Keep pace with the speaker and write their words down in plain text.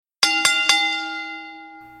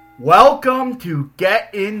Welcome to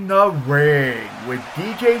Get in the Ring with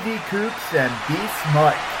DJ D Kooks and Beast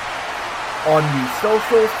Mike on the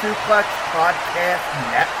Social Suplex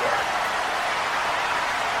Podcast Network.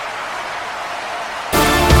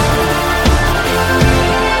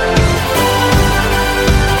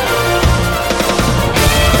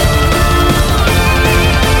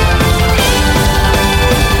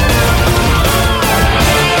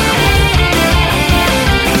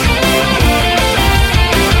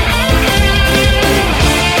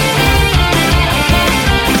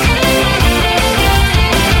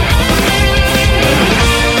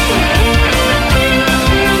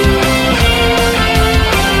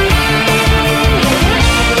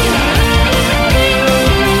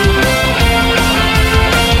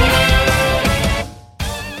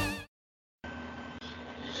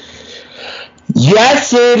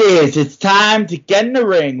 Yes, it is. It's time to get in the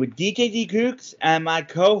ring with DJ D Kooks and my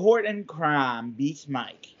cohort in crime, Beast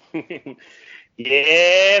Mike.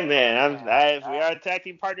 Yeah, man. We are tag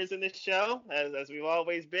team partners in this show, as we've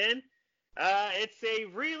always been. It's a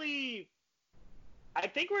really... I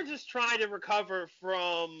think we're just trying to recover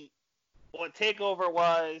from what TakeOver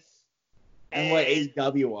was. And what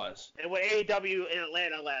AEW was. And what AEW in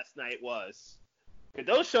Atlanta last night was.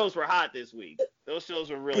 Those shows were hot this week. Those shows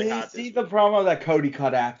were really hot this week. Did you see the promo that Cody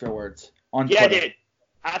cut afterwards on Twitter? Yeah, I did.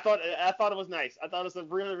 I thought it was nice. I thought it was a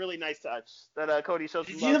really, really nice touch that Cody showed.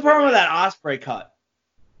 Did you see the promo that Ospreay cut?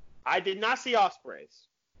 I did not see Ospreay's.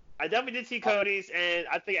 I definitely did see Cody's, and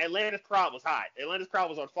I think Atlanta's crowd was hot. Atlanta's crowd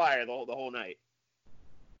was on fire the whole night.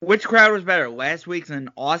 Which crowd was better, last week's in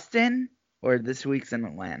Austin or this week's in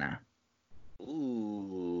Atlanta?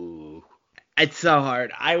 Ooh. It's so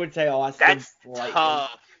hard. I would say Austin. That's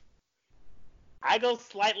tough. I go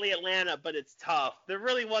slightly Atlanta, but it's tough. There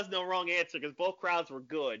really was no wrong answer because both crowds were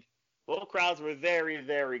good. Both crowds were very,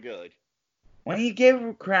 very good. When you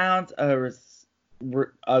give crowds a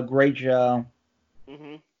great show.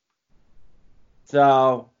 Mm-hmm.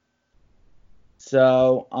 So,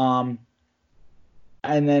 and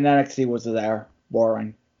then NXT was there,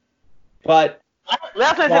 boring. But I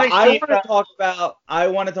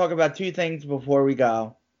want to talk about two things before we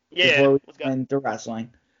go. Yeah, before we let's go. get into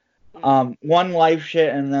wrestling. One life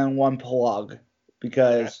shit and then one plug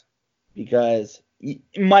because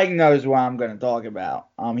Mike knows what I'm going to talk about.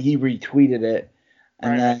 He retweeted it,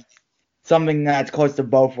 and then something that's close to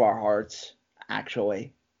both of our hearts,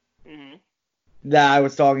 actually. Mm-hmm. That I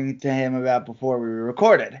was talking to him about before we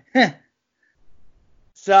recorded.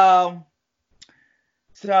 So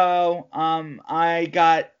I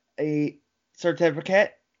got a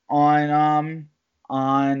certificate on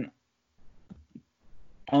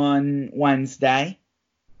Wednesday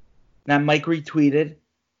that Mike retweeted.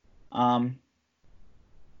 It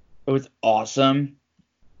was awesome.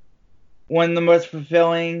 One of the most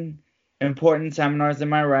fulfilling, important seminars,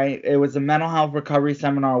 am I right? It was a Mental Health Recovery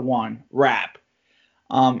Seminar 1, RAP.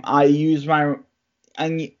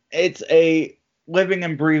 It's a living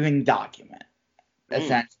and breathing document,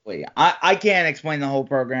 essentially. I can't explain the whole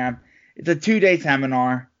program. It's a 2-day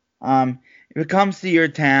seminar. If it comes to your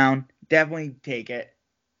town, definitely take it.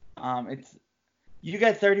 You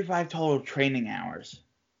get 35 total training hours.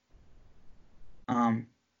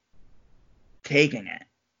 Taking it.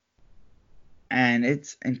 And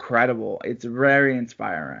it's incredible. It's very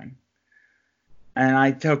inspiring. And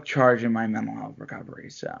I took charge in my mental health recovery,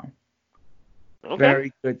 so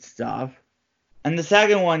very good stuff. And the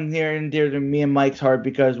second one near and dear to me and Mike's heart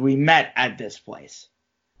because we met at this place.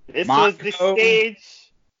 This was the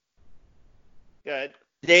stage. Good.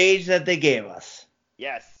 Stage that they gave us.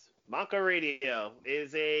 Yes, Monco Radio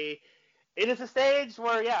is a stage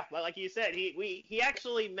where, yeah, like you said, he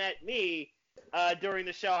actually met me during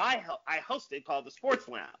the show I hosted called the Sports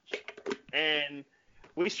Lounge, and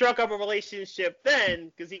we struck up a relationship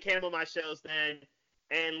then because he came on my shows then,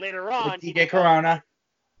 and later on with DJ Corona.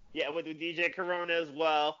 Yeah, with DJ Corona as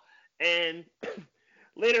well, and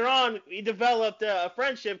later on we developed a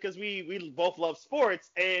friendship because we both love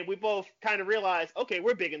sports, and we both kind of realized, okay,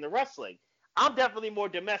 we're big into wrestling. I'm definitely more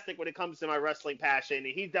domestic when it comes to my wrestling passion, and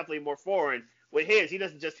he's definitely more foreign with his. He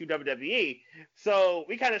doesn't just do WWE. So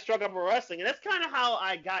we kind of struck up with wrestling, and that's kind of how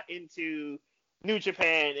I got into New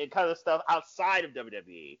Japan and kind of stuff outside of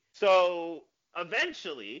WWE. So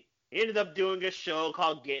eventually, he ended up doing a show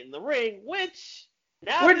called Get in the Ring, which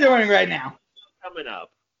now we're doing right now. Coming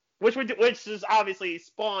up, which is obviously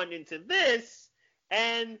spawned into this,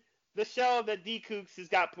 and the show that D Kooks has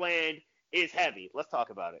got planned is heavy. Let's talk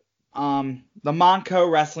about it. The Monco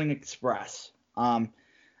Wrestling Express.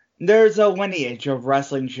 There's a lineage of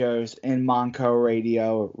wrestling shows in Monco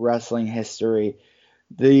Radio wrestling history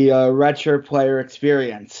the redshirt player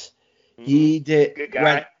experience. He did Good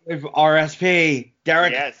guy. with RSP.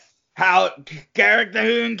 Derek Yes. Garrick the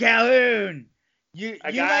Hoon Calhoun. You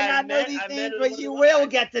might not know these names, but you will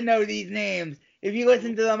get to know these names if you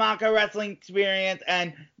listen to the Mako Wrestling Experience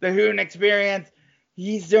and the Hoon Experience.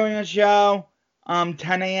 He's doing a show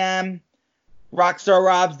 10 a.m. Rockstar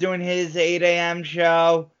Rob's doing his 8 a.m.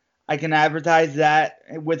 show. I can advertise that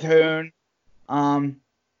with Hoon.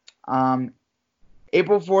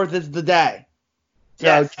 April 4th is the day. So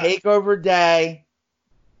yes. Takeover Day.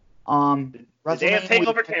 The day of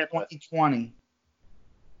Takeover Tampa 2020.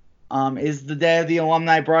 Is the day of the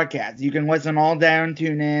alumni broadcast. You can listen all day and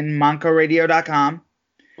tune in, MoncoRadio.com.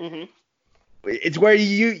 Mm-hmm. It's where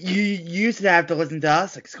you used to have to listen to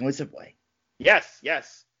us exclusively. Yes,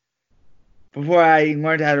 yes. Before I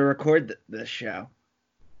learned how to record this show.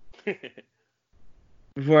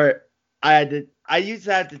 Before I used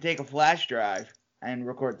to have to take a flash drive and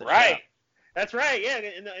record the show. Right. That's right. Yeah,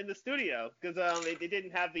 in the studio, because they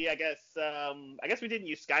didn't have the I guess we didn't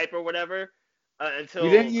use Skype or whatever until we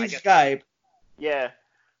didn't use Skype. Yeah.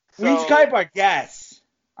 So, we Skype our guests.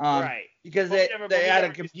 Right. Because they had a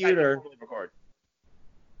computer.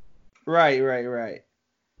 Right.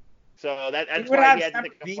 So that's why he had to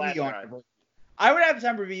take a flash drive. I would have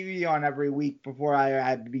Semper Vivi on every week before I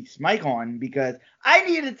had Beast Mike on because I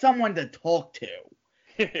needed someone to talk to.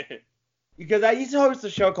 Because I used to host a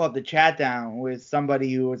show called The Chat Down with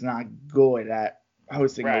somebody who was not good at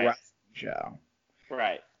hosting a wrestling show.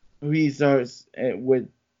 Right. Who used to host it with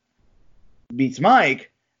Beats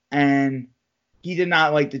Mike, and he did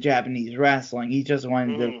not like the Japanese wrestling. He just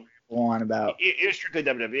wanted to go on about. It was strictly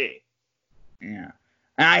WWE. Yeah,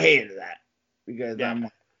 and I hated that because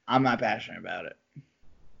I'm not passionate about it.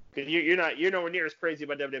 Because you're nowhere near as crazy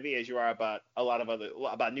about WWE as you are about a lot of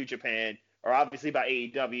about New Japan or obviously about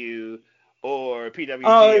AEW or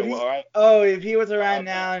PWG. If he was around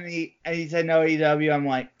now and he said no AEW, I'm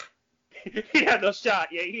like. He had no shot.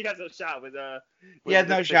 Yeah, he had no shot with he had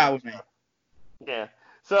no shot with me. Yeah.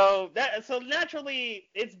 So naturally,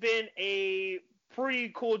 it's been a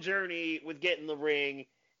pretty cool journey with getting the ring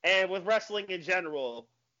and with wrestling in general.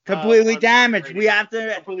 Completely damaged. We have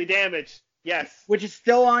to. Completely damaged. Yes. Which is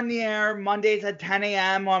still on the air Mondays at 10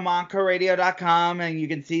 a.m. on MoncoRadio.com, and you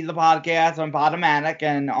can see the podcast on Podomatic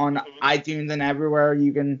and on iTunes and everywhere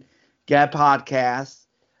you can get podcasts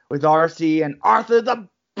with RC and Arthur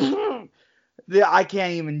I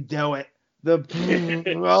can't even do it. The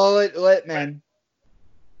Litman.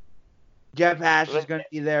 Jeff Ash is going to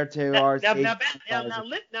be there too. Now Ben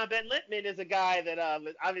Littman is a guy that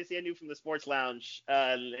obviously I knew from the Sports Lounge,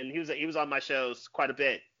 and he was on my shows quite a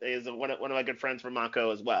bit. He's one of my good friends from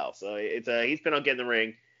Monco as well. So he's been on Get in the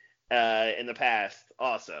Ring in the past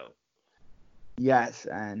also. Yes,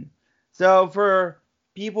 and so for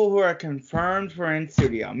people who are confirmed for in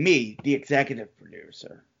studio, me, the executive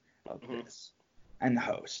producer of this and the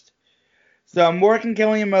host. So Morgan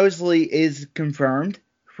Killian Mosley is confirmed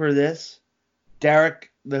for this.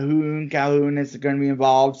 Derek the Hoon Calhoun is going to be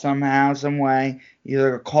involved somehow, some way,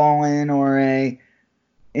 either a call-in or a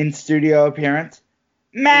in-studio appearance.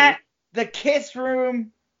 Matt, the Kiss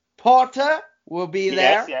Room Porter, will be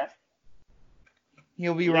there. Yes.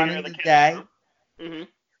 He'll be running the day. Mm-hmm.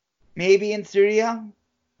 Maybe in studio.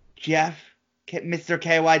 Jeff, Mr.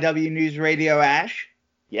 KYW News Radio Ash.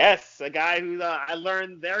 Yes, a guy who I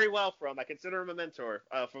learned very well from. I consider him a mentor,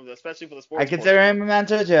 especially for the sports. I consider him a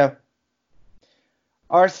mentor too.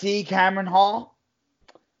 RC Cameron Hall.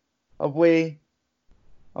 Hopefully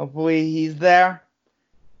he's there.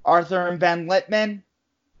 Arthur and Ben Littman.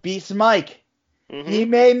 Beast Mike. Mm-hmm. He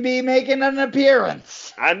may be making an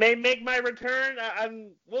appearance. I may make my return.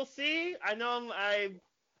 We'll see. I know I'm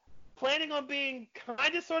planning on being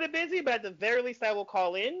kind of sort of busy, but at the very least I will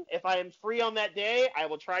call in. If I am free on that day, I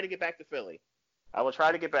will try to get back to Philly. I will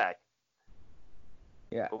try to get back.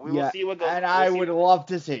 Yeah. But we will see what goes. And I would love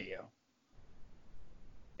to see you.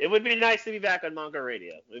 It would be nice to be back on Monco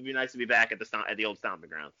Radio. It would be nice to be back at the old stomping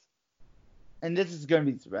grounds. And this is going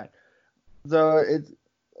to be bad. So it's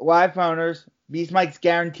live phoners. Beast Mike's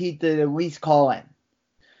guaranteed to at least call in.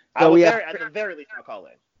 So at the very least I'll call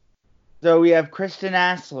in. So we have Kristen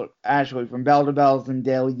Ashley from Bell to Bells and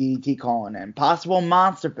Daily DDT calling in. Possible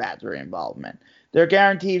Monster Factory involvement. They're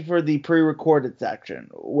guaranteed for the pre-recorded section,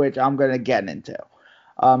 which I'm going to get into.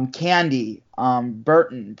 Candy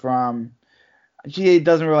Burton from... She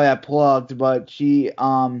doesn't really have plugged, but she is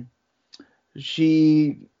a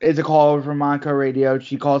caller from Monco Radio.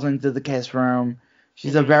 She calls into the Kiss Room.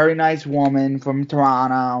 She's a very nice woman from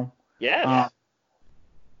Toronto. Yeah.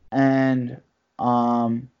 And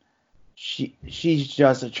she's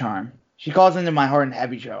just a charm. She calls into my Heart and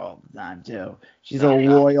Heavy show all the time too. She's a Nice.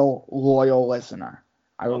 loyal listener.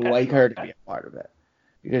 I would like her to be a part of it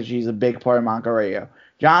because she's a big part of Monco Radio.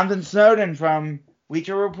 Jonathan Snowden from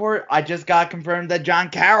Bleacher Report. I just got confirmed that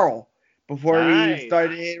John Carroll, before we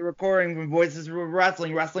started recording from Voices of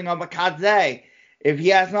Wrestling on Bakadze, if he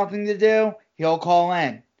has nothing to do, he'll call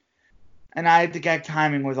in. And I have to get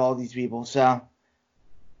timing with all these people, so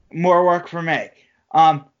more work for me.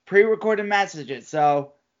 Pre-recorded messages.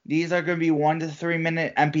 So these are going to be 1 to 3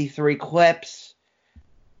 minute MP3 clips.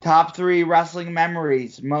 Top 3 wrestling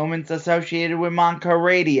memories, moments associated with Monco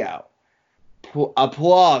Radio. A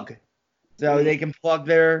plug, so they can plug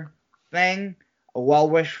their thing. A well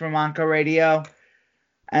wish from Monco Radio.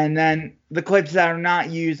 And then the clips that are not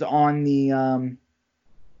used on the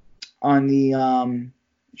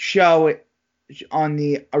show on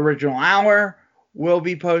the original hour will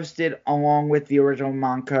be posted along with the original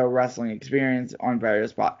Monco Wrestling Experience on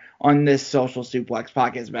various on this Social Suplex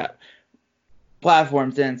podcast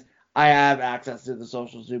platform, since I have access to the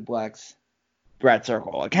Social Suplex Brett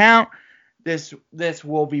Circle account. This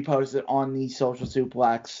will be posted on the Social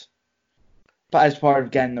Suplex as part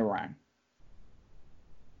of Getting the Ring.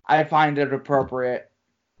 I find it appropriate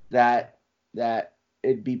that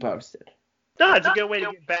it be posted. No, it's a good way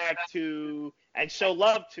to get back to and show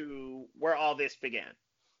love to where all this began.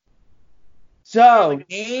 So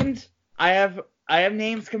names, I have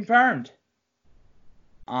names confirmed.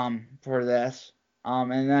 For this.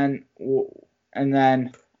 And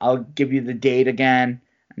then I'll give you the date again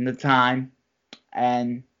and the time.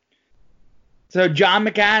 And so John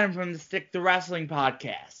McAdam from the Stick to Wrestling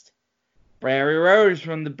podcast. Barry Rose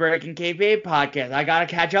from the Breaking Kayfabe podcast. I gotta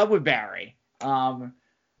catch up with Barry.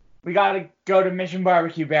 We gotta go to Mission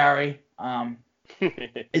Barbecue, Barry.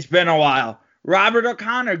 It's been a while. Robert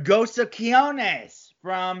O'Connor, Ghost of Quiones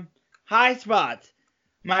from High Spots.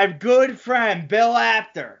 My good friend Bill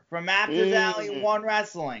Apter from Apter's Alley One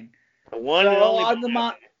Wrestling. The one and only.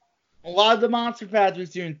 A lot of the Monster Factory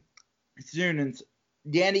students.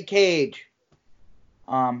 Danny Cage.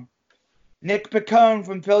 Nick Picone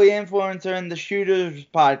from Philly Influencer and the Shooters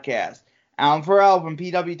podcast. Alan Farrell from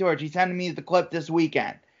PW Torch. He sent me the clip this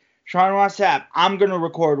weekend. Sean Rossap, I'm going to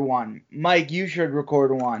record one. Mike, you should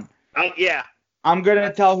record one. Oh, yeah. I'm going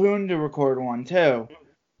to tell Hoon to record one, too.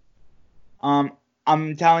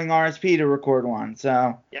 I'm telling RSP to record one,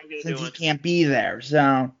 so since he can't be there,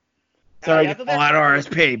 so sorry to call out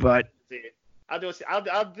RSP, but I'll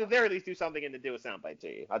at the very least do something and to do a soundbite to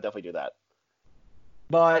you. I'll definitely do that.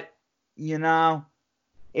 But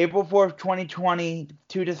April 4th, 2020,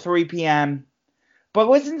 2 to 3 p.m. But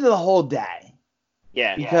listen to the whole day.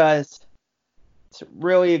 Yeah. Because it's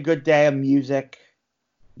really a good day of music.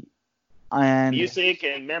 And music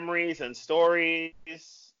and memories and stories.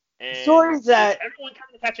 And stories that everyone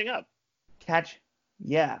kind of catching up.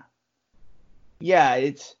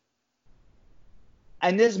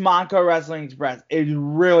 And this Monco Wrestling Express is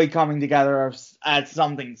really coming together as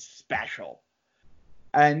something special.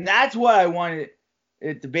 And that's what I wanted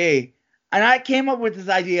it to be. And I came up with this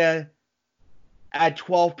idea at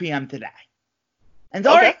 12 p.m. today. And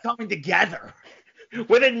it's already coming together.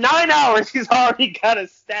 Within 9 hours, he's already got a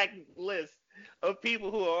stacked list of people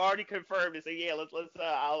who are already confirmed and say, yeah,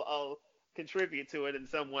 I'll contribute to it in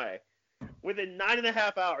some way. Within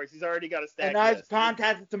 9.5 hours, he's already got a stacked list. And I've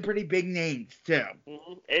contacted some pretty big names too.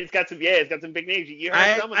 Mm-hmm. And it's got some big names. You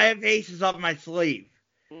heard some of them. I have aces up my sleeve.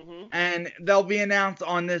 Mm-hmm. And they'll be announced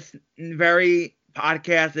on this very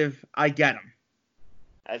podcast if I get them.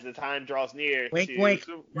 As the time draws near. Wink, wink,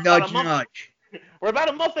 nudge, nudge. We're about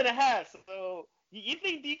a month and a half, so you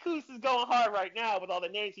think D-Coos is going hard right now with all the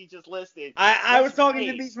names he just listed. I was talking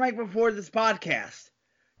to Beast Mike before this podcast.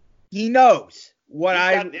 He knows what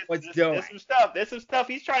what's doing. There's some stuff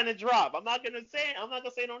he's trying to drop. I'm not gonna say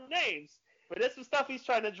no names, but there's some stuff he's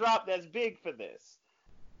trying to drop that's big for this.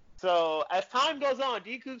 So as time goes on,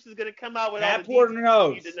 D-Coos is gonna come out with all the details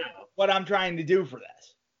knows you need to know. What I'm trying to do for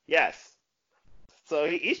this. Yes. So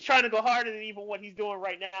he's trying to go harder than even what he's doing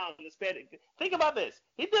right now. Think about this.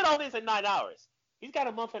 He did all this in 9 hours. He's got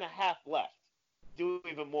a month and a half left. Do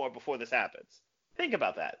even more before this happens. Think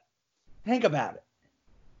about that. Think about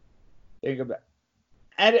it.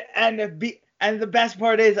 And the best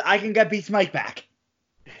part is I can get Beast Mike back.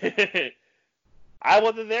 I will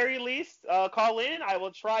at the very least call in. I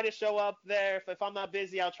will try to show up there. If I'm not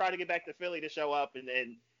busy, I'll try to get back to Philly to show up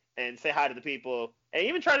and say hi to the people. And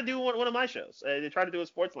even try to do one of my shows. Try to do a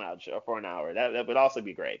Sports Lounge show for an hour. That would also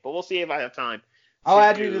be great. But we'll see if I have time. I'll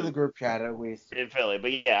add you to the group chat at least. In Philly.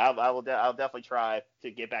 But yeah, I'll definitely try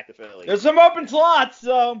to get back to Philly. There's some open slots,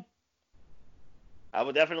 so. I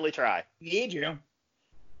will definitely try. Need you.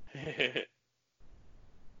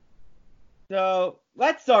 So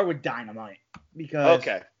let's start with Dynamite because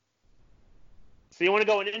Okay. So you want to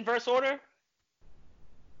go in inverse order?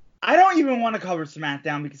 I don't even want to cover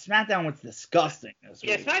SmackDown because SmackDown was disgusting this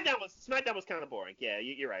Yeah, week. SmackDown was kind of boring. Yeah,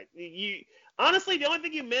 you're right. You honestly, the only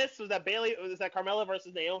thing you missed was that Carmella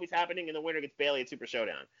versus Naomi's happening, and the winner gets Bayley at Super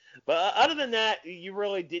Showdown. But other than that, you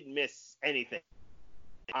really didn't miss anything.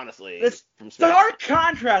 Honestly, The from SmackDown. stark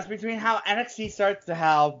contrast between how NXT starts to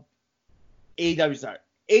how AEW starts.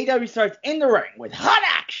 AEW starts in the ring with hot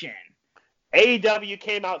action. AEW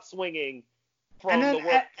came out swinging from the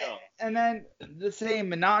work show. And then the same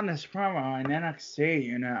monotonous promo in NXT,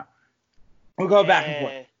 you know. We'll go back and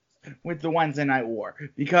forth with the Wednesday Night War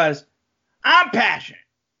because I'm passionate.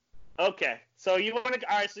 Okay, so you want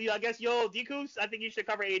to? All right, so I guess you'll Dekus. I think you should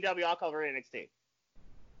cover AEW. I'll cover NXT.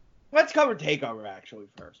 Let's cover Takeover actually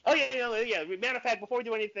first. Oh yeah. Matter of fact, before we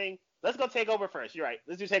do anything, let's go Takeover first. You're right.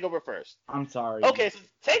 Let's do Takeover first. I'm sorry. Okay, so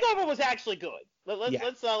Takeover was actually good. Let's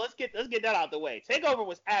get that out the way. Takeover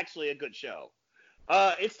was actually a good show.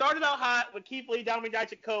 It started out hot with Keith Lee, Dominik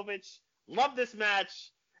Dijakovic. Love this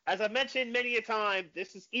match. As I mentioned many a time,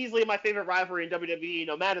 this is easily my favorite rivalry in WWE,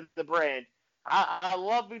 no matter the brand. I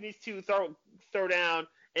love when these two throw down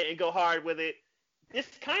and go hard with it. This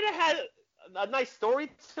kind of had a nice story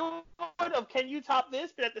to it of can you top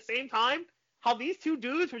this, but at the same time, how these two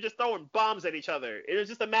dudes were just throwing bombs at each other. It was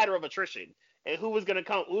just a matter of attrition and who's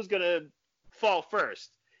gonna fall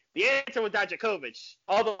first. The answer was Dijakovic.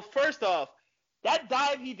 Although first off, that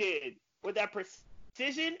dive he did with that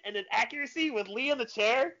precision and an accuracy with Lee on the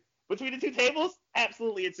chair between the two tables,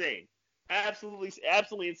 absolutely insane. Absolutely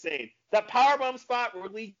insane. That powerbomb spot where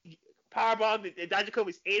Lee powerbomb and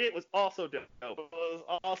Dijakovic ate it was also dope. It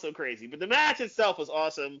was also crazy. But the match itself was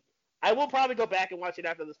awesome. I will probably go back and watch it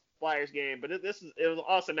after the Flyers game, but it was an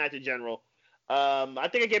awesome match in general. I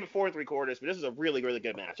think I gave it 4 3/4, but this is a really, really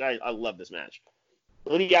good match. I love this match.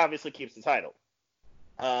 Lee obviously keeps the title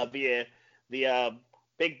via the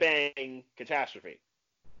Big Bang Catastrophe.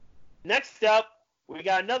 Next up, we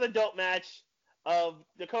got another dope match of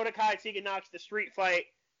Dakota Kai, Tegan Nox, the street fight.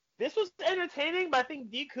 This was entertaining, but I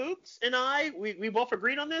think D. Coops and I, we both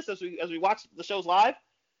agreed on this as we watched the shows live.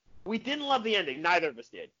 We didn't love the ending. Neither of us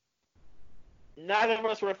did. Neither of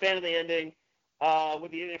us were a fan of the ending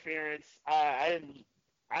with the interference. I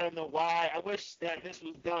don't know why. I wish that this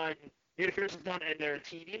was done. The interference was done in their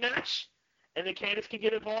TV match, and then Candice could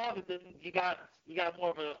get involved, and then you got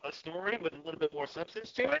more of a story with a little bit more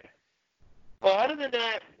substance to it. But other than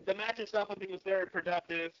that, the match itself I think was very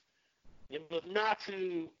productive. It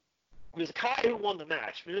was Kai who won the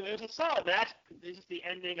match. It was a solid match. It's just the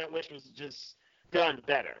ending I wish was just done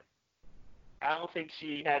better. I don't think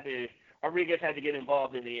Rodriguez had to get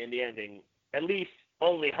involved in the ending. At least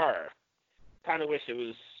only her. Kind of wish it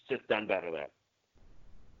was just done better there.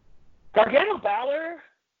 Gargano Balor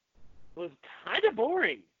was kind of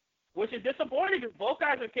boring, which is disappointing because both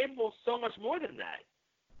guys are capable of so much more than that.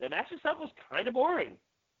 The match itself was kind of boring.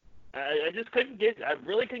 I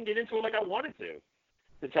really couldn't get into it like I wanted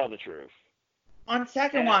to tell the truth. On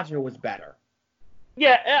second watch, it was better.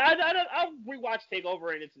 Yeah, I'll rewatch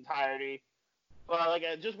Takeover in its entirety.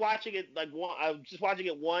 Just watching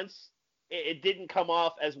it once, it didn't come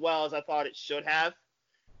off as well as I thought it should have.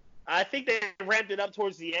 I think they ramped it up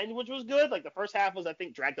towards the end, which was good. Like the first half was, I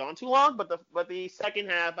think, dragged on too long, but the second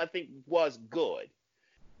half I think was good.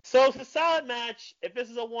 So it's a solid match. If this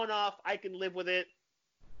is a one-off, I can live with it.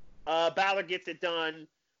 Balor gets it done.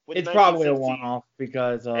 It's probably a one-off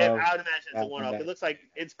because I would imagine it's a one-off. It looks like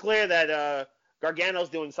it's clear that Gargano's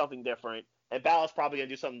doing something different, and Balor's probably going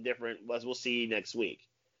to do something different, as we'll see next week.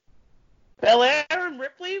 Belair and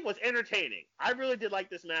Ripley was entertaining. I really did like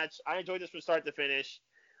this match. I enjoyed this from start to finish.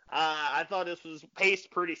 I thought this was paced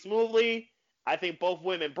pretty smoothly. I think both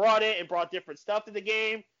women brought it and brought different stuff to the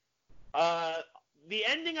game. The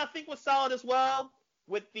ending, I think, was solid as well.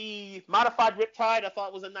 With the modified Riptide, I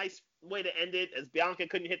thought was a nice way to end it, as Bianca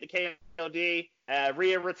couldn't hit the KOD.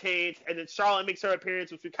 Rhea retains, and then Charlotte makes her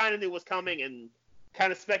appearance, which we kind of knew was coming and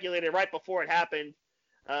kind of speculated right before it happened.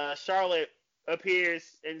 Charlotte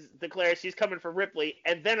appears and declares she's coming for Ripley,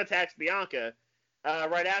 and then attacks Bianca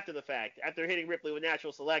right after the fact, after hitting Ripley with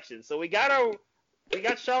natural selection. So we got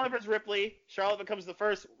Charlotte versus Ripley. Charlotte becomes the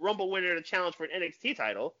first Rumble winner to challenge for an NXT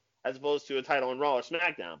title, as opposed to a title on Raw or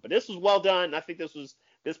SmackDown. But this was well done. I think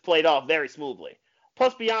this played off very smoothly.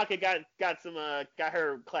 Plus Bianca got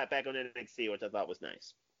her clap back on NXT, which I thought was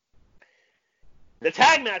nice. The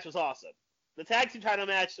tag match was awesome. The tag team title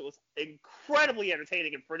match was incredibly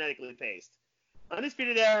entertaining and frenetically paced.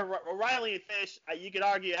 Undisputed Era, O'Reilly and Fish, you could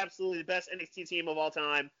argue absolutely the best NXT team of all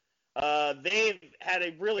time. They've had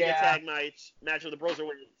a really good tag match with the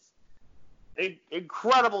Broserweights.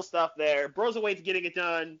 Incredible stuff there. Broserweights getting it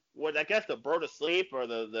done with, I guess, the Bro to Sleep or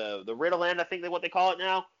the Riddle End, I think that's what they call it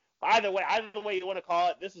now. Either way you want to call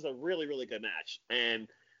it, this is a really, really good match. And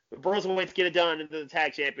the Broserweights get it done into the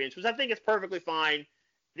tag champions, which I think is perfectly fine.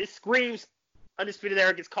 This screams Undisputed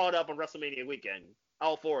Era gets called up on WrestleMania weekend,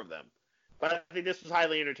 all 4 of them. But I think this was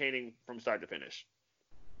highly entertaining from start to finish.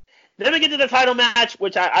 Then we get to the title match,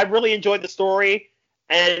 which I really enjoyed the story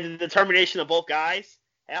and the determination of both guys,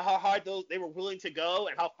 and how hard they were willing to go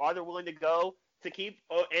and how far they're willing to go to keep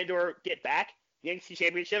and/or get back the NXT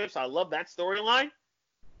Championship. So I love that storyline.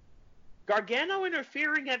 Gargano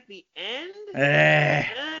interfering at the end?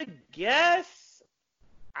 I guess.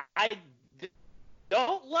 I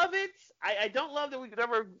don't love it. I don't love that we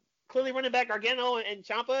were clearly running back Gargano and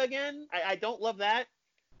Ciampa again. I don't love that.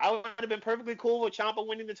 I would have been perfectly cool with Ciampa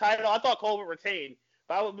winning the title. I thought Cole would retain,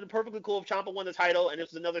 but I would have been perfectly cool if Ciampa won the title, and it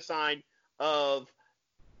was another sign of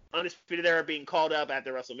Undisputed Era being called up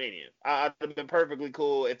after WrestleMania. I'd have been perfectly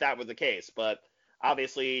cool if that was the case, but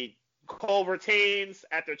obviously Cole retains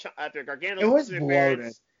after Gargano's It was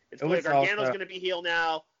bloated. It's clear Gargano's going to be heel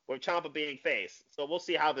now with Ciampa being face. So we'll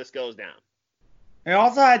see how this goes down. It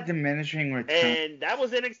also had diminishing returns. And that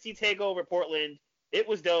was NXT TakeOver Portland. It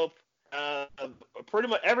was dope. Pretty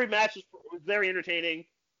much every match was very entertaining.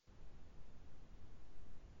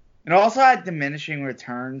 It also had diminishing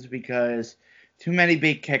returns because too many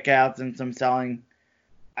big kickouts and some selling.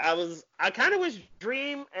 I kind of wish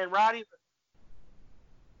Dream and Roddy.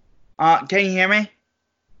 Can you hear me?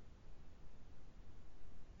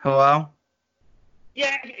 Hello?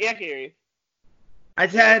 Yeah, I can hear you. I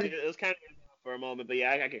said it was kind of for a moment, but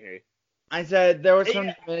yeah, I can hear you. I said there were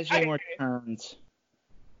some diminishing returns.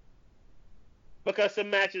 Because some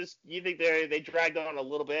matches, you think they dragged on a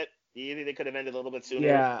little bit? You think they could have ended a little bit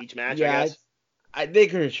sooner each match, I guess? They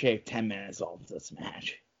could have shaved 10 minutes off this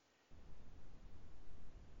match.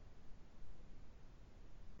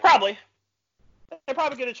 Probably. They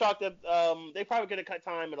probably could have chalked up. They probably could have cut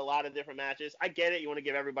time in a lot of different matches. I get it. You want to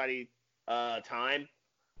give everybody time.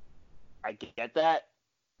 I get that.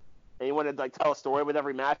 And you want to tell a story with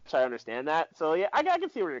every match. I understand that. So yeah, I can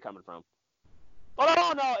see where you're coming from. But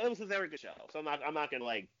no, it was a very good show. So I'm not gonna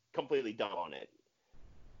completely dump on it.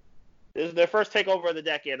 This is their first takeover of the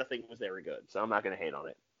decade. I think it was very good. So I'm not gonna hate on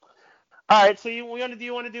it. All right. So do you want to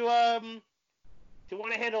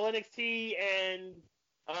handle NXT and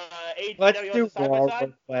AEW? Let's do Raw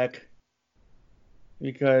real quick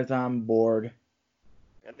because I'm bored.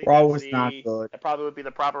 Raw was not good. That probably would be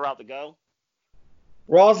the proper route to go.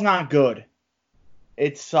 Raw's not good.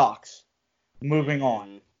 It sucks. Moving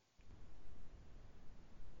on.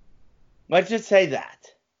 Let's just say that.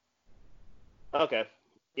 Okay.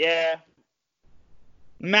 Yeah.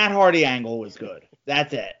 Matt Hardy angle was good.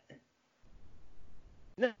 That's it.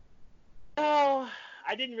 No,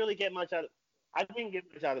 I didn't really get much out of. I didn't get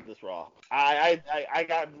much out of this Raw. I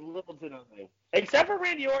got little to nothing except for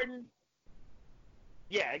Randy Orton.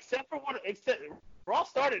 Yeah, except Raw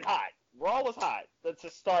started hot. Raw was hot to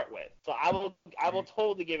start with, so I will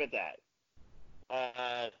totally give it that.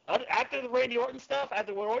 After the Randy Orton stuff,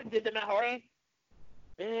 after what Orton did to Matt Hardy,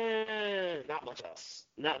 not much else.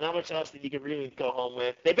 Not much else that you can really go home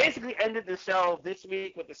with. They basically ended the show this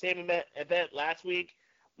week with the same event last week,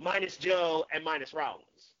 minus Joe and minus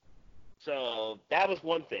Rollins. So that was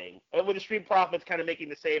one thing. And with the Street Profits kind of making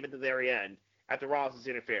the save at the very end after Rollins'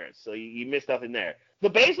 interference. So you missed nothing there. The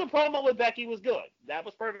Baszler promo with Becky was good. That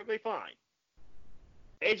was perfectly fine.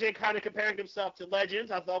 AJ kind of comparing himself to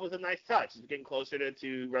legends, I thought was a nice touch. He's getting closer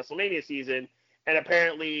to WrestleMania season, and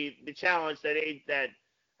apparently the challenge that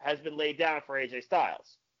has been laid down for AJ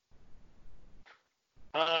Styles.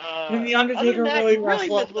 Can The Undertaker really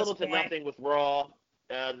wrestle at little to nothing with Raw.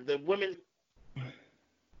 The women's.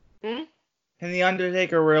 Can The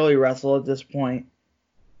Undertaker really wrestle at this point?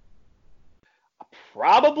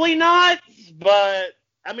 Probably not, but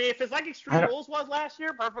I mean, if it's like Extreme Rules was last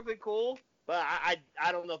year, perfectly cool. But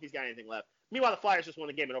I don't know if he's got anything left. Meanwhile, the Flyers just won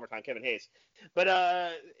a game in overtime, Kevin Hayes. But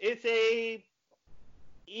I'd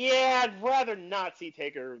rather not see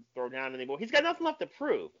Taker throw down anymore. He's got nothing left to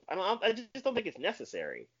prove. I just don't think it's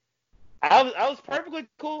necessary. I was perfectly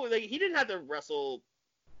cool with it. He didn't have to wrestle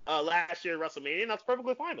last year at WrestleMania, and I was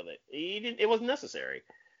perfectly fine with it. It wasn't necessary.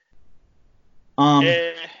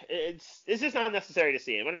 It's just not necessary to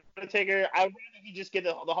see him. Taker, I'd rather he just get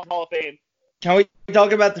the Hall of Fame. Can we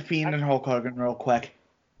talk about The Fiend and Hulk Hogan real quick?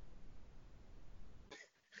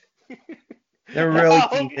 They're really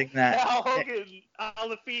teasing that.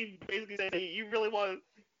 The Fiend basically said, hey, you really want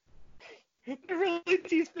to really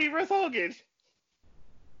tease me versus Hogan.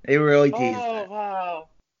 They really teased Oh it. wow,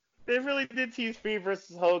 they really did tease Fiend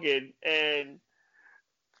versus Hogan, and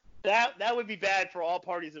that would be bad for all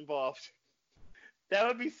parties involved. That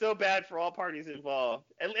would be so bad for all parties involved.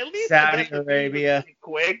 At least I Saudi guess the Fiend would Arabia. make it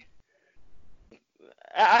quick.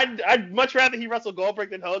 I'd much rather he wrestle Goldberg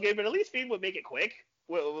than Hogan, but at least Fiend would make it quick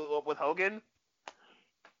with Hogan.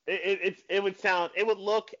 It would sound, it would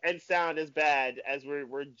look and sound as bad as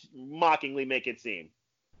we're mockingly make it seem.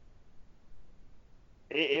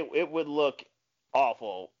 It would look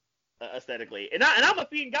awful aesthetically, and I'm a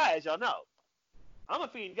Fiend guy, as y'all know. I'm a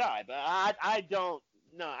Fiend guy, but I don't,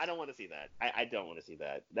 no, I don't want to see that. I don't want to see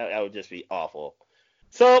that. That would just be awful.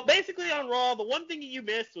 So basically on Raw, the one thing that you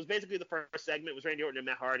missed was basically the first segment was Randy Orton and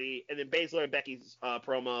Matt Hardy, and then Baszler and Becky's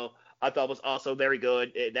promo I thought was also very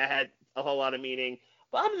good. That had a whole lot of meaning.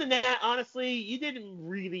 But other than that, honestly, you didn't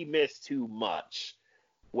really miss too much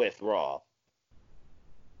with Raw.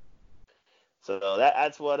 So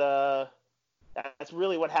that's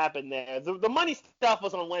really what happened there. The money stuff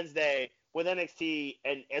was on Wednesday with NXT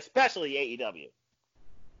and especially AEW.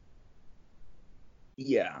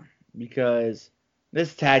 Yeah, because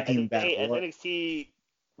this tag As, team as battle. NXT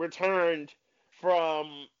returned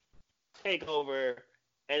from Takeover,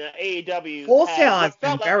 and AEW Full had Sail has what been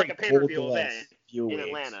felt like very a cold the pay-per-view event last few in weeks.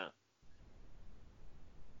 Atlanta.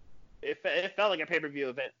 It felt like a pay-per-view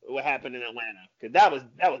event. What happened in Atlanta? Because that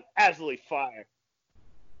was absolutely fire.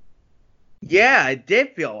 Yeah, it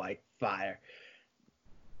did feel like fire.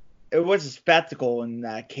 It was a spectacle in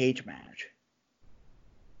that cage match.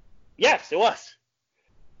 Yes, it was.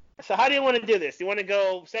 So how do you want to do this? Do you want to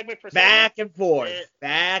go segment for segment? Back and forth,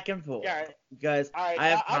 back and forth. Yeah. All right. Because All right. I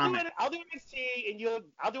have I'll do NXT, and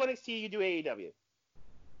I'll do NXT. You do AEW.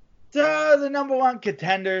 So the number one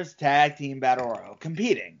contenders tag team battle royal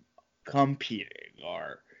competing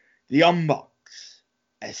are the Young Bucks,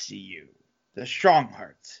 SCU, the Strong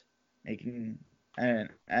Hearts, making a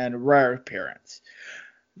rare appearance,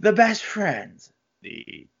 the Best Friends,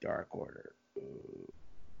 the Dark Order. Ooh.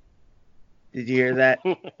 Did you hear that?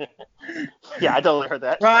 Yeah, I totally heard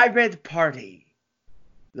that. Private Party,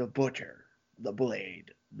 the Butcher, the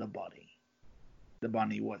Blade, the Bunny. The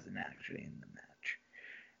Bunny wasn't actually in the match.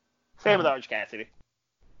 Same with Orange Cassidy.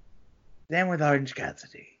 Same with Orange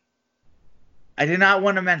Cassidy. I did not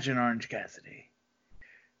want to mention Orange Cassidy.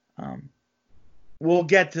 We'll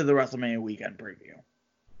get to the WrestleMania weekend preview.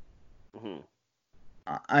 Mm-hmm.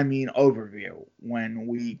 I mean overview when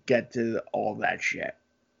we get to all that shit.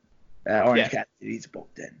 Orange Cassidy's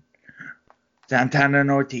booked in. Santana and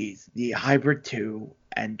Ortiz, the Hybrid 2,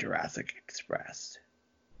 and Jurassic Express.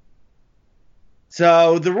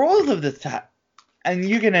 So the rules of this time, and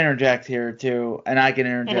you can interject here too, and I can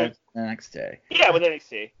interject the next day. Yeah, with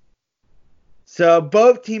NXT. So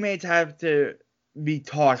both teammates have to be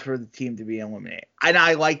tossed for the team to be eliminated, and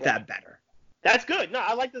I like that better. That's good. No,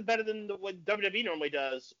 I like this better than what WWE normally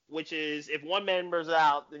does, which is if one member's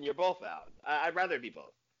out, then you're both out. I'd rather it be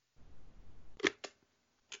both.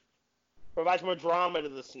 Provides more drama to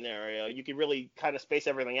the scenario. You can really kind of space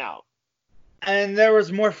everything out. And there was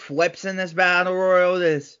more flips in this battle royal.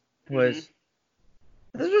 This was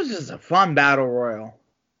just a fun battle royal.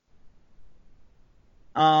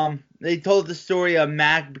 They told the story of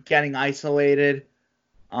Matt getting isolated.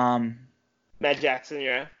 Matt Jackson,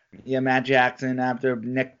 yeah. Yeah, Matt Jackson after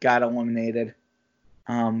Nick got eliminated.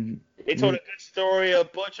 They told a good story of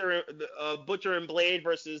Butcher and Blade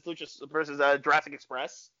versus Jurassic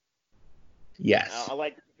Express. Yes. I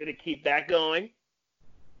like to keep that going.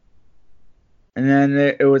 And then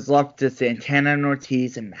it was left to Santana and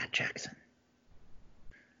Ortiz and Matt Jackson.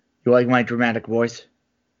 You like my dramatic voice?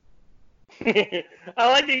 I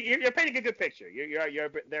like that you're painting a good picture.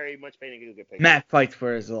 You're very much painting a good picture. Matt fights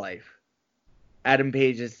for his life. Adam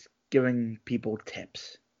Page is giving people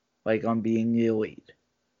tips, like on being the elite.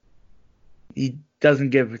 He doesn't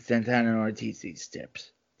give Santana and Ortiz these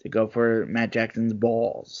tips to go for Matt Jackson's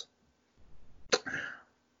balls.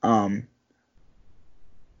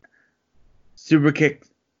 Super kicks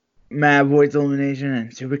Matt avoids elimination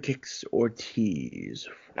and super kicks Ortiz.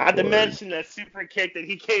 Not to mention that super kick that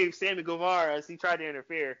he gave Sammy Guevara as he tried to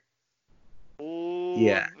interfere. Ooh,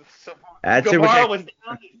 yeah. So that Guevara was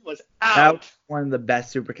down, he was out. That was one of the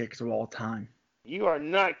best super kicks of all time. You are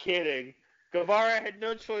not kidding. Guevara had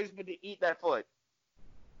no choice but to eat that foot.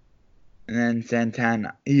 And then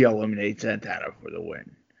Santana, he eliminated Santana for the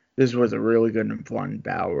win. This was a really good and fun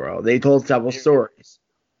battle royal. They told several stories.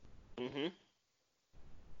 Mm-hmm.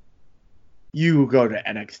 You go to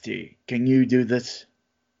NXT. Can you do this?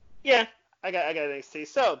 Yeah, I got NXT.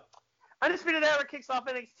 So, Undisputed Era kicks off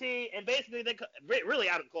NXT, and basically they really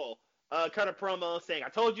out of cold. cut a promo saying, "I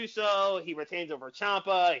told you so." He retains over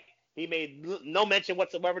Ciampa. He made no mention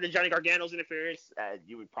whatsoever to Johnny Gargano's interference, as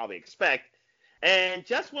you would probably expect. And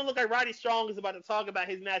just when it looked like Roddy Strong is about to talk about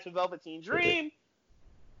his match with Velveteen Dream,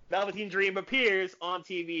 Velveteen Dream appears on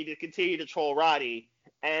TV to continue to troll Roddy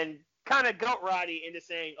and kind of goat Roddy into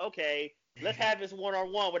saying, "Okay, let's have this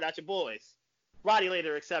one-on-one without your boys." Roddy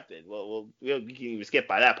later accepted. Well, you can even skip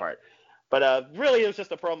by that part. But really, it was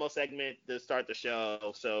just a promo segment to start the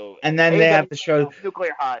show. So and then they have to show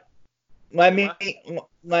Nuclear Hot.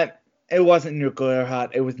 It wasn't Nuclear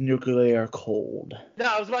Hot. It was Nuclear Cold. No,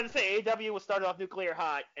 I was about to say AEW was started off Nuclear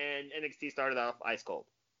Hot and NXT started off Ice Cold.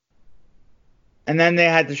 And then they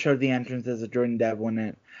had to show the entrances of Jordan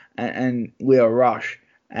Devlin and Leo Rush,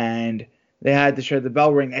 and they had to show the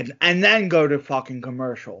bell ring and then go to fucking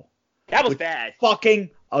commercial. That was bad. Fucking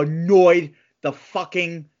annoyed the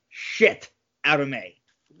fucking shit out of me.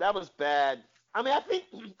 That was bad. I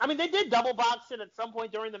mean, they did double box it at some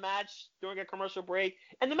point during the match, during a commercial break,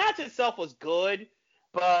 and the match itself was good,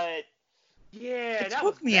 but yeah, it that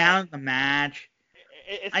took me out of the match.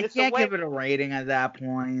 I can't give it a rating at that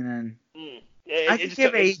point, and I can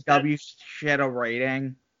give AEW shit a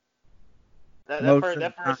rating.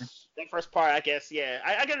 That first part, I guess, yeah,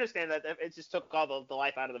 I can understand that. It just took all the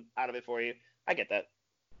life out of it for you. I get that.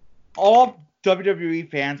 All WWE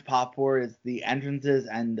fans pop for is the entrances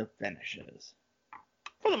and the finishes.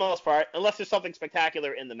 For the most part, unless there's something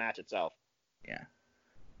spectacular in the match itself. Yeah.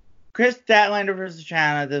 Chris Statlander versus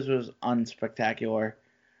Chyna, this was unspectacular.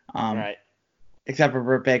 Right. Except for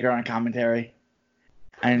Britt Baker on commentary.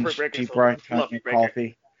 And she brought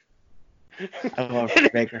coffee. I love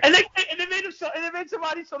Britt Baker. And they made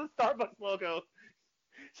somebody show the Starbucks logo.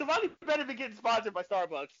 Somebody better be getting sponsored by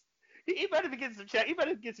Starbucks. He better be getting some checks. He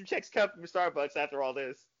better get some checks cut from Starbucks after all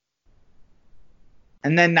this.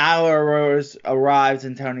 And then Nyla Rose arrives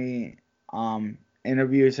and Tony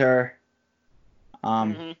interviews her.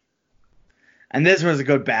 And this was a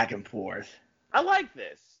good back and forth. I like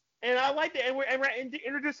this, and I like that, and we're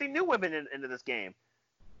introducing new women into this game.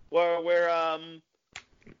 Where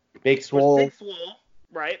Big Swole. Big Swole,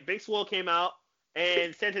 right? Big Swole came out,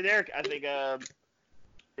 and Santa Derek, I think,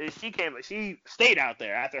 she stayed out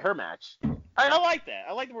there after her match. I like that.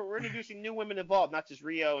 I like that we're introducing new women involved, not just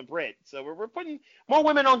Rio and Britt. So we're putting more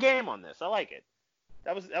women on game on this. I like it.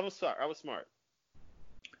 That was smart.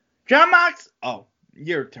 John Mox. Oh,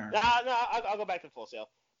 your turn. No, I'll go back to Full Sail.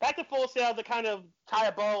 Back to Full Sail to kind of tie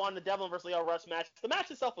a bow on the Devlin versus Leo Rush match. The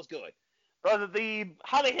match itself was good. But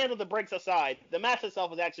how they handled the breaks aside, the match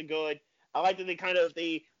itself was actually good. I like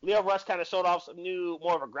that Leo Rush kind of showed off some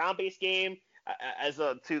more of a ground-based game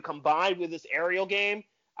to combine with this aerial game.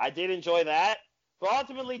 I did enjoy that. But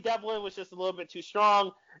ultimately, Devlin was just a little bit too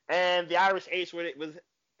strong, and the Irish Ace was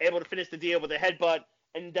able to finish the deal with a headbutt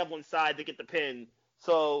and Devlin's side to get the pin.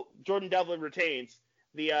 So Jordan Devlin retains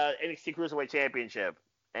the NXT Cruiserweight Championship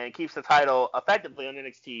and keeps the title effectively on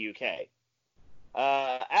NXT UK.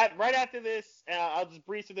 Right after this, I'll just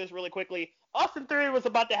breeze through this really quickly. Austin Theory was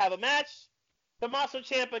about to have a match. Tommaso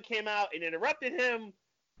Ciampa came out and interrupted him,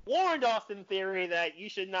 warned Austin Theory that you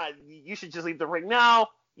should just leave the ring now.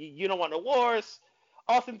 You don't want no wars.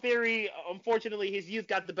 Austin Theory, unfortunately, his youth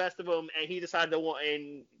got the best of him, and he decided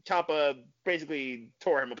and Ciampa basically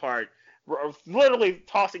tore him apart, literally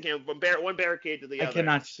tossing him from one barricade to the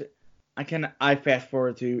other. I fast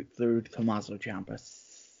forward through Tommaso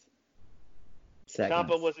Ciampa's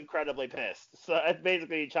segments. Ciampa was incredibly pissed. So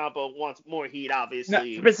basically, Ciampa wants more heat,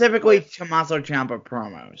 obviously. No, specifically, Tommaso Ciampa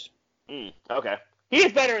promos. Okay. He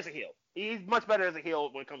is better as a heel. He's much better as a heel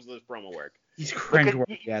when it comes to this promo work. He's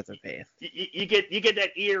cringeworthy as a face. You get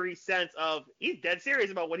that eerie sense of he's dead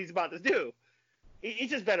serious about what he's about to do. He's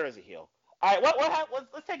just better as a heel. All right,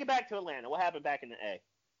 let's take it back to Atlanta. What happened back in the A?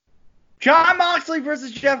 Jon Moxley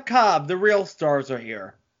versus Jeff Cobb. The real stars are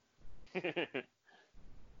here.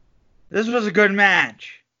 This was a good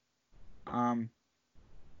match.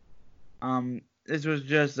 This was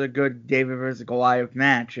just a good David versus Goliath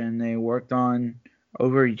match, and they worked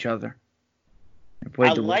over each other.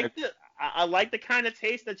 I like the kind of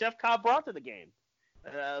taste that Jeff Cobb brought to the game.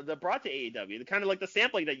 That brought to AEW. The kind of like the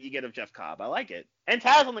sampling that you get of Jeff Cobb. I like it. And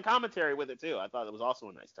Taz on the commentary with it too. I thought it was also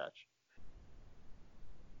a nice touch.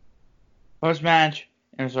 Post-match,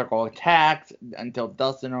 Inner Circle attacks until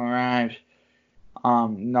Dustin arrives.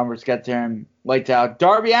 Numbers get to him. Lights out.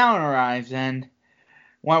 Darby Allin arrives and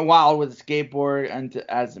went wild with a skateboard, and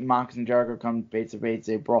as Mox and Jericho come face to face,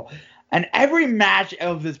 they brawl. And every match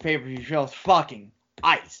of this pay-per-view shows fucking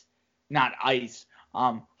ice. Not ice.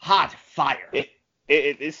 Hot fire.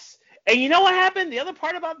 And you know what happened? The other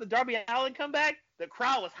part about the Darby Allin comeback, the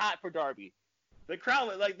crowd was hot for Darby.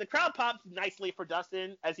 The crowd popped nicely for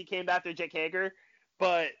Dustin as he came back to Jake Hager,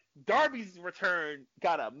 but Darby's return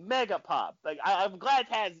got a mega pop. Like I'm glad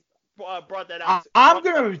Taz brought that out. I'm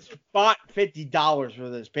gonna spot $50 for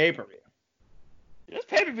this pay-per-view. This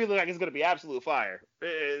pay-per-view looks like it's gonna be absolute fire.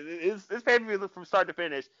 This pay-per-view from start to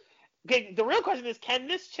finish. Okay, the real question is, can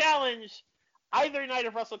this challenge either night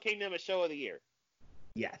of Wrestle Kingdom a show of the year?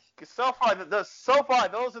 Yes. Because so far,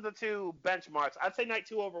 those are the two benchmarks. I'd say night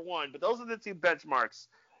 2 over 1, but those are the two benchmarks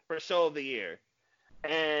for show of the year.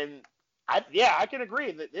 And I can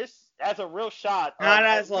agree that this has a real shot. Not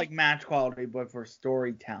as like match quality, but for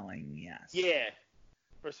storytelling, yes. Yeah,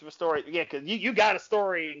 for story. Yeah, because you got a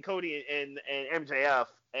story in Cody and MJF,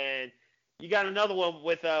 and you got another one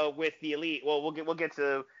with the Elite. Well, we'll get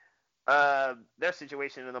to their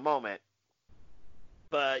situation in a moment.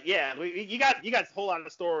 But yeah, you got a whole lot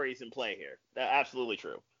of stories in play here. That's absolutely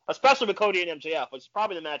true. Especially with Cody and MJF, which is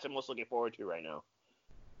probably the match I'm most looking forward to right now.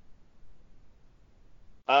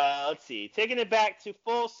 Let's see. Taking it back to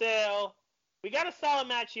Full Sail. We got a solid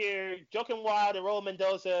match here. Joaquin Wild and Raul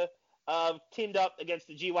Mendoza teamed up against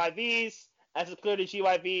the GYVs. As it's clear, the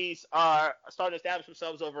GYVs are starting to establish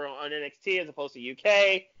themselves over on NXT as opposed to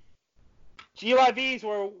UK. GYVs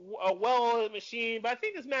were a well-oiled machine, but I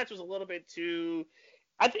think this match was a little bit too...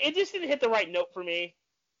 it just didn't hit the right note for me.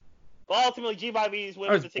 But ultimately, GYVs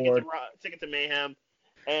win with the ticket to Mayhem,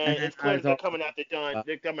 and it's clear that they're coming after Dunn.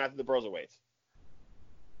 They're coming after the Broserweights.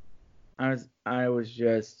 I was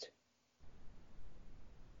just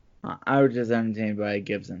entertained by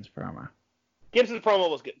Gibson's promo. Gibson's promo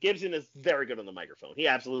was good. Gibson is very good on the microphone. He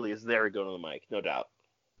absolutely is very good on the mic, no doubt.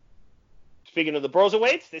 Speaking of the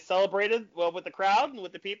Broserweights, they celebrated well with the crowd and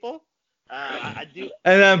with the people. I do.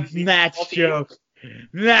 And then match joke.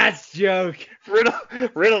 Match joke.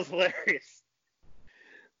 Riddle's hilarious.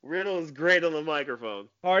 Riddle is great on the microphone.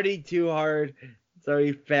 Party too hard, so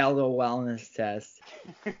he failed a wellness test.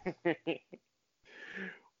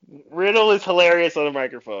 Riddle is hilarious on the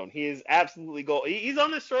microphone. He is absolutely gold. He's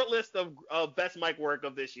on the short list of best mic work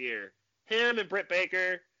of this year. Him and Britt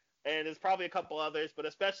Baker, and there's probably a couple others, but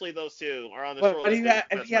especially those two are on the short list.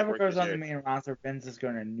 If he ever goes on the main roster, Vince is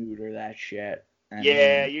going to neuter that shit.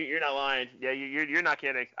 Yeah, you're not lying. Yeah, you're not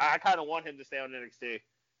kidding. I kind of want him to stay on NXT.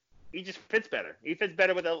 He just fits better. He fits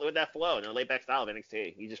better with that flow and the laid back style of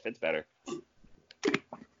NXT. He just fits better.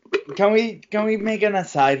 Can we make an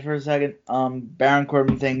aside for a second? Baron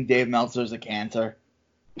Corbin saying Dave Meltzer's a cancer.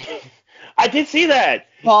 I did see that.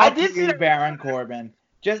 I did see Baron Corbin.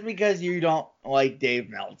 Just because you don't like Dave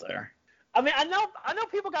Meltzer. I mean, I know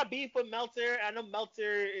people got beef with Meltzer. I know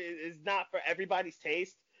Meltzer is not for everybody's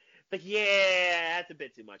taste. But yeah, that's a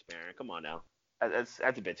bit too much, Baron. Come on now. That's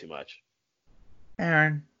a bit too much.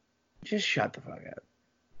 Aaron, just shut the fuck up.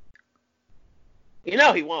 You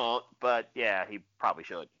know he won't, but yeah, he probably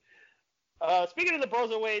should. Speaking of the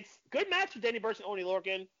Broserweights, good match with Danny Burch and Oney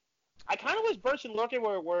Lorcan. I kind of wish Burch and Lorcan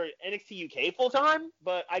were NXT UK full time,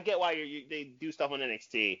 but I get why they do stuff on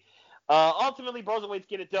NXT. Ultimately, Broserweights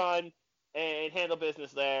get it done and handle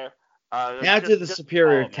business there. Now to the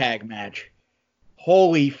superior tag match.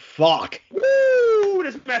 Holy fuck. Woo!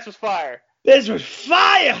 This match was fire. This was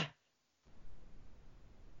fire!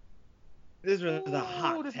 This was a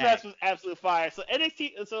hot This tag. match was absolute fire. So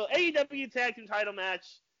AEW Tag Team Title match.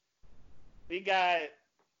 We got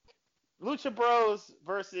Lucha Bros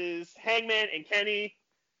versus Hangman and Kenny.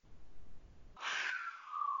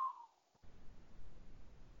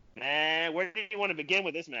 Man, where do you want to begin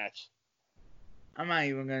with this match? I'm not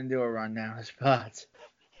even going to do a rundown of spots.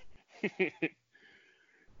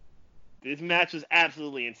 This match was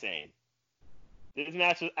absolutely insane. This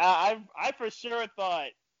match was... I for sure thought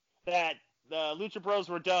that the Lucha Bros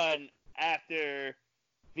were done after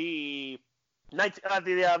the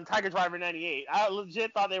Tiger Driver 98. I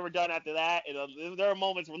legit thought they were done after that. And, there were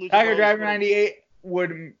moments where Lucha Tiger Bros Driver 98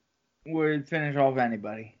 would finish off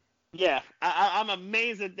anybody. Yeah, I'm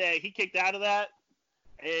amazed that he kicked out of that.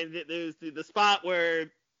 And there's the spot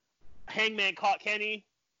where Hangman caught Kenny,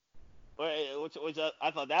 which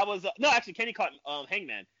I thought that was no, actually Kenny caught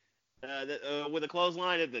Hangman with a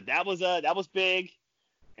clothesline. That was big,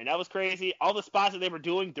 and that was crazy. All the spots that they were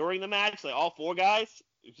doing during the match, like all four guys,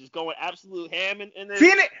 just going absolute ham in there.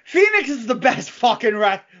 Phoenix is the best fucking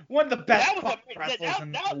one of the best wrestlers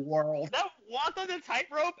in the world. That walk on the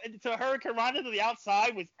tightrope and to Hurricane Rana to the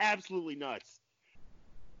outside was absolutely nuts.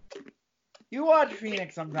 You watch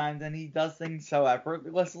Phoenix sometimes, and he does things so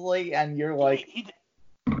effortlessly, and you're like... He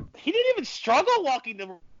didn't even struggle walking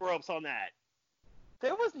the ropes on that.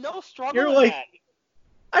 There was no struggle in that.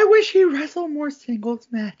 I wish he wrestled more singles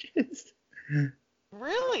matches.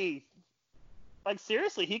 Really? Like,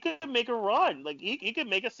 seriously, he could make a run. Like, he could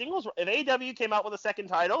make a singles run. If AEW came out with a second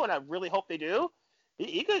title, and I really hope they do,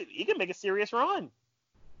 he could make a serious run.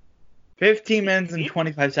 15 minutes and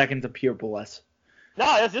 25 seconds of pure bliss.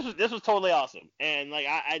 No, this was totally awesome, and like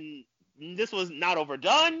I this was not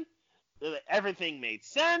overdone. Everything made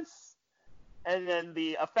sense, and then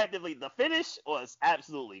the finish was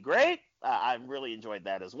absolutely great. I really enjoyed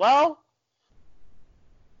that as well.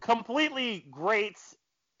 Completely great,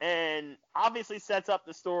 and obviously sets up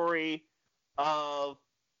the story of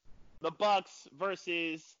the Bucks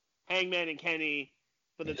versus Hangman and Kenny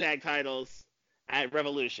for the tag titles at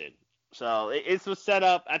Revolution. So it was set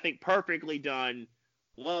up, I think, perfectly done.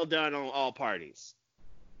 Well done on all parties.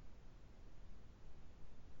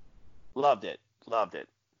 Loved it. Loved it.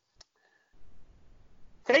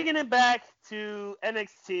 Taking it back to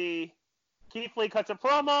NXT, Keith Lee cuts a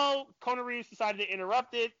promo. Kona Reeves decided to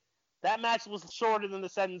interrupt it. That match was shorter than the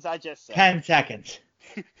sentence I just said. 10 seconds.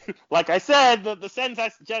 Like I said, the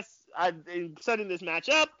sentence I setting this match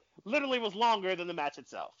up literally was longer than the match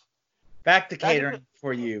itself. Back to catering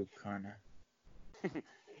for you, Kona.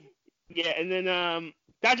 Yeah, and then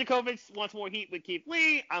Dijakovic wants more heat with Keith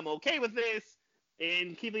Lee. I'm okay with this.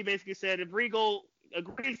 And Keith Lee basically said, if Regal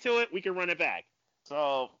agrees to it, we can run it back.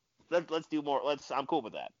 So let's do more. I'm cool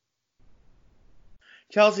with that.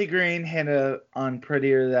 Chelsea Green hit on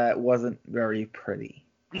Prettier that wasn't very pretty.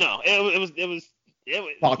 No, it was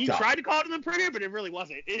he up. tried to call it an Prettier, but it really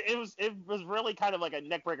wasn't. It was really kind of like a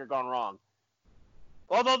neck breaker gone wrong.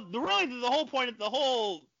 Although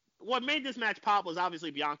what made this match pop was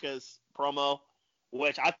obviously Bianca's promo,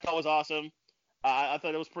 which I thought was awesome. I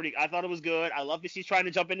thought it was good. I love that she's trying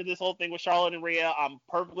to jump into this whole thing with Charlotte and Rhea. I'm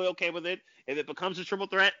perfectly okay with it. If it becomes a triple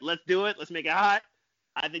threat, let's do it. Let's make it hot.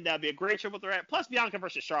 I think that would be a great triple threat. Plus, Bianca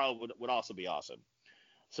versus Charlotte would also be awesome.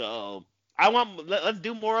 So let's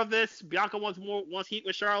do more of this. Bianca wants heat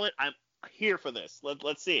with Charlotte. I'm here for this.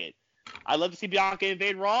 Let's see it. I'd love to see Bianca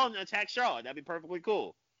invade Raw and attack Charlotte. That'd be perfectly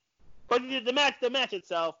cool. But the match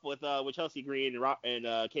itself with Chelsea Green and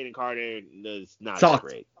Kaden Carter is not that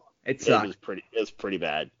great. It sucked. It was pretty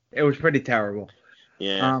bad. It was pretty terrible.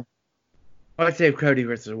 Yeah. Let's save Cody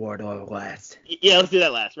versus Wardlow last. Yeah, let's do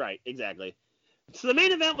that last. Right, exactly. So the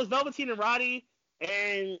main event was Velveteen and Roddy,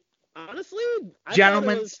 and honestly,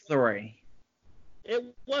 Gentlemen's 3.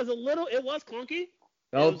 It was clunky.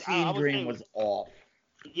 Velveteen Dream was off.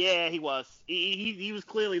 Yeah, he was. He was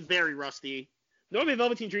clearly very rusty. Normally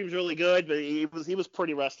Velveteen Dream's really good, but he was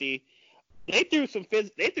pretty rusty. They threw some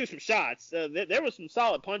shots. There were some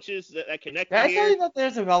solid punches that connected. Did I tell you that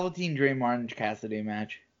there's a Velveteen Dream Orange Cassidy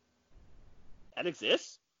match? That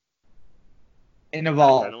exists? In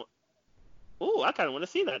Evolve. I kind of want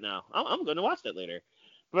to see that now. I'm going to watch that later.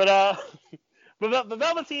 But but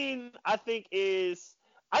Velveteen, I think he's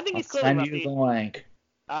clearly rusty. Send you the link.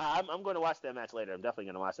 I'm going to watch that match later. I'm definitely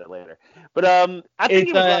going to watch that later. But I think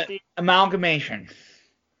he was rusty. Amalgamation.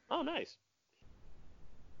 Oh, nice.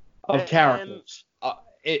 Of characters.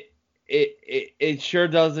 It sure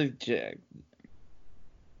does it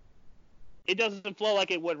doesn't flow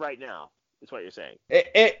like it would right now. Is what you're saying.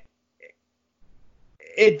 It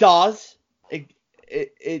does.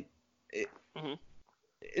 Mm-hmm.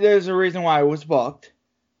 There's a reason why it was booked.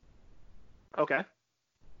 Okay.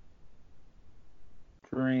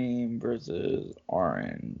 Dream versus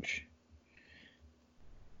Orange.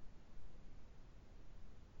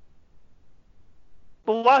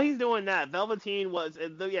 But while he's doing that, Velveteen so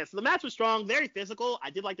the match was strong, very physical. I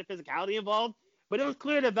did like the physicality involved, but it was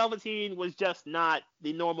clear that Velveteen was just not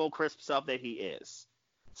the normal crisp stuff that he is.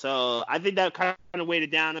 So I think that kind of weighed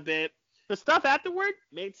it down a bit. The stuff afterward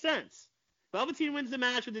made sense. Velveteen wins the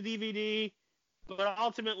match with the DVD, but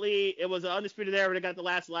ultimately it was an Undisputed Era that got the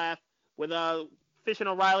last laugh with Fish and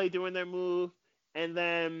O'Reilly doing their move and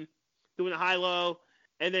then doing the high-low,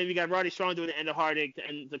 and then we got Roddy Strong doing the end of Harding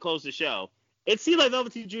to close the show. It seems like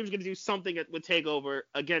Velveteen Dream's going to do something with TakeOver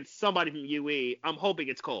against somebody from UE. I'm hoping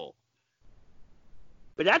it's Cole.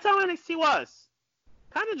 But that's how NXT was.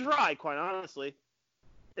 Kind of dry, quite honestly.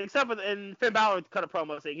 Except for and Finn Balor cut a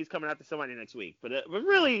promo saying he's coming after somebody next week. But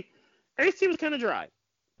really, NXT was kind of dry.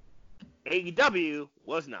 AEW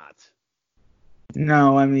was not.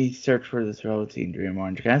 No, let me search for this Velveteen Dream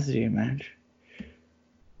Orange Cassidy match.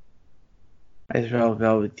 I spelled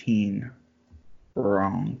Velveteen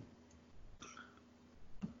wrong.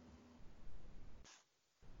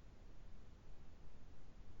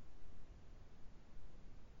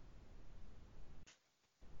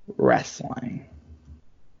 Wrestling.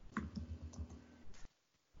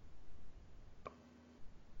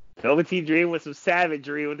 Velveteen Dream with some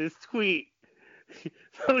savagery with his tweet.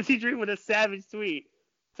 Velveteen Dream with a savage tweet.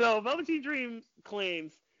 So Velveteen Dream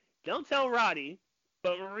claims, don't tell Roddy,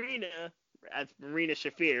 but that's Marina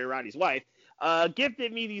Shafir, Roddy's wife,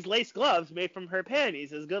 gifted me these lace gloves made from her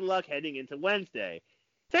panties as good luck heading into Wednesday.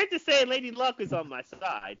 Safe to say Lady Luck is on my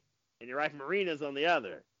side, and your wife Marina's on the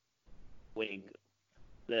other. Wing.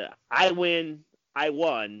 I win, I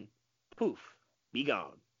won, poof, be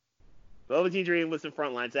gone. Velveteen Dream with some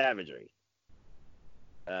frontline savagery.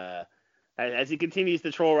 As he continues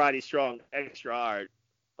to troll Roddy Strong extra hard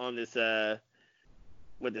on this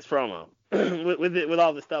with this promo with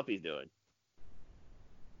all the stuff he's doing.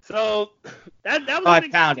 So that was I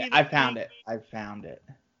NXT found it. this I found week. it. I found it.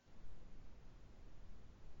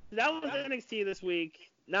 That was NXT this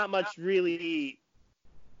week. Not much really,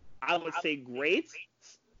 I would say, great.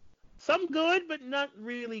 Some good, but not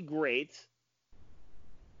really great.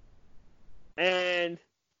 And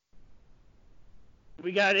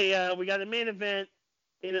we got a main event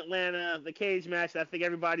in Atlanta, the cage match that I think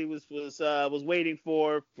everybody was waiting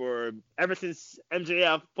for ever since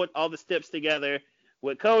MJF put all the steps together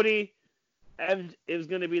with Cody. And it was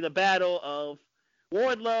going to be the battle of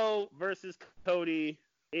Wardlow versus Cody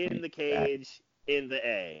in the cage in the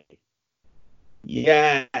A.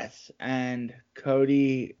 Yes, and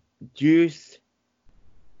Cody juiced.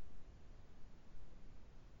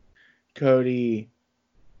 Cody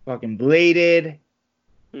fucking bladed.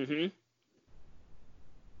 Mm-hmm.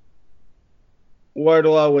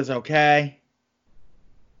 Wardlow was okay.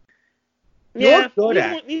 He Yeah, looked good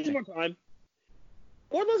at needs more time.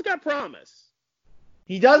 Wardlow's got promise.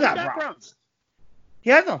 He does He's have got promise. He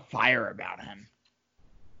has a fire about him.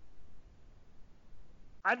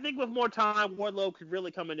 I think with more time, Wardlow could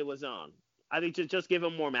really come into his own. I think just give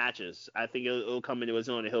him more matches. I think it'll come into his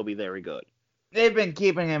own and he'll be very good. They've been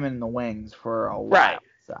keeping him in the wings for a while. Right.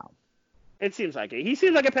 So. It seems like it. He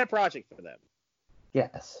seems like a pet project for them.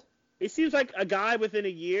 Yes. He seems like a guy within a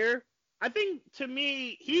year. I think, to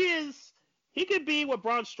me, he could be what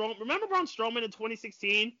Braun Strowman. Remember Braun Strowman in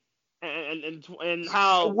 2016 and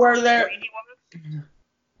how Were there? great he was?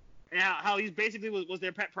 And how he basically was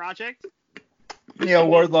their pet project? Yeah,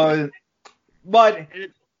 Wardlow. But And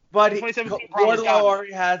 2017 2017 Braun was Wardlow gone.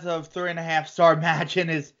 already has a 3.5-star match in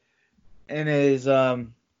his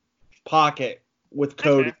pocket with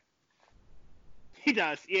Cody. Okay. He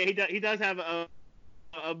does. Yeah, he does have a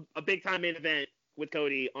big time main event with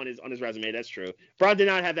Cody on his resume. That's true. Braun did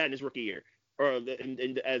not have that in his rookie year, or in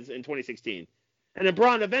 2016. And then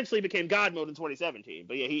Braun eventually became God mode in 2017.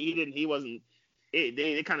 But yeah, he didn't. He wasn't.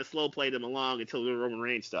 They kind of slow played him along until the Roman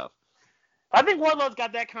Reigns stuff. I think Wardlow's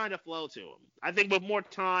got that kind of flow to him. I think with more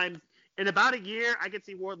time, in about a year, I could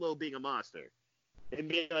see Wardlow being a monster and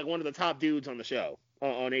being like one of the top dudes on the show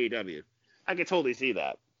on AEW. I could totally see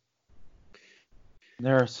that.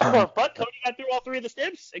 There are some. But Cody got through all three of the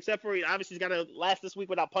steps, except for obviously he's got to last this week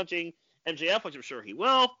without punching MJF, which I'm sure he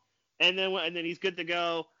will. And then he's good to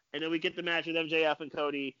go. And then we get the match with MJF and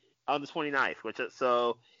Cody on the 29th.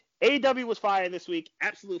 So AEW was fire this week,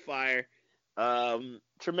 absolute fire.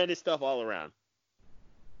 Tremendous stuff all around.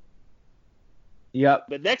 Yep.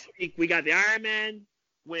 But next week we got the Iron Man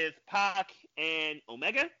with Pac and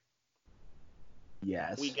Omega.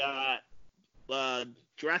 Yes. We got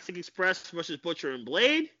Jurassic Express versus Butcher and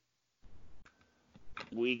Blade.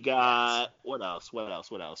 We got what else? We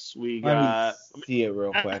got Let me see it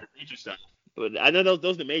real quick. major stuff. But I know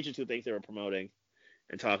those are the major two things they were promoting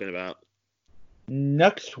and talking about.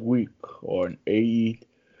 Next week on AE.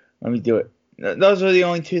 Let me do it. Those are the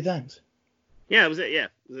only two things. Yeah, it was it. Yeah,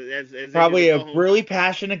 Probably a really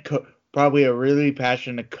passionate Cody.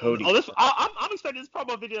 Oh, I'm expecting this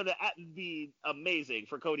promo video to be amazing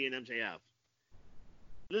for Cody and MJF.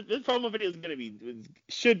 This promo video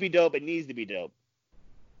should be dope. It needs to be dope.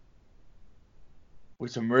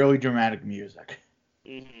 With some really dramatic music.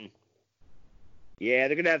 Mm-hmm. Yeah,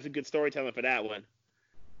 they're gonna have some good storytelling for that one.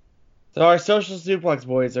 So our Social Suplex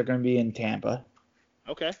boys are going to be in Tampa.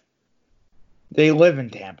 Okay. They live in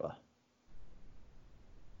Tampa.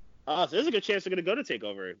 So there's a good chance they're gonna go to take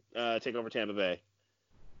over Tampa Bay.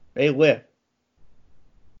 They live.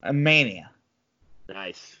 A Mania.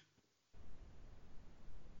 Nice.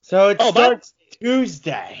 So it starts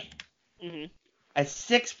Tuesday Mm-hmm. at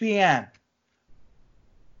 6 p.m.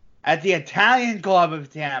 at the Italian Club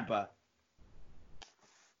of Tampa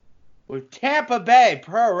with Tampa Bay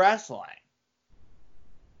Pro Wrestling.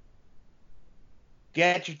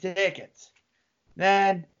 Get your tickets.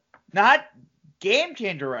 Then, not Game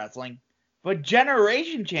Changer Wrestling, but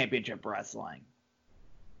Generation Championship Wrestling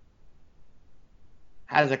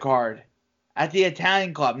has a card at the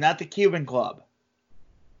Italian Club, not the Cuban Club.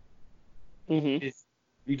 Mm-hmm.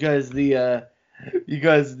 Because the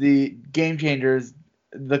Game Changers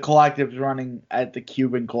the collectives running at the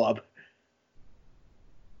Cuban Club.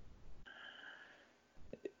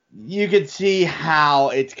 You can see how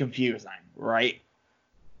it's confusing, right?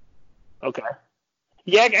 Okay.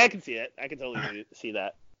 Yeah, I can see it. I can totally see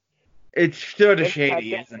that. It's sort of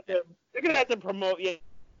shady, isn't it? They're gonna have to promote. Yeah,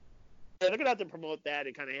 they're gonna have to promote that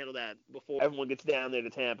and kind of handle that before everyone gets down there to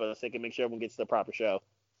Tampa, so they can make sure everyone gets the proper show.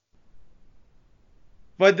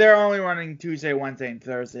 But they're only running Tuesday, Wednesday, and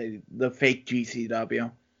Thursday, the fake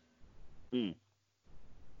GCW.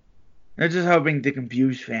 They're just hoping to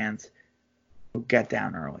confuse fans who get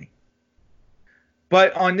down early.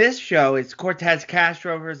 But on this show, it's Cortez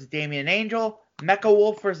Castro versus Damian Angel, Mecha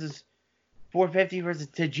Wolf versus 450 versus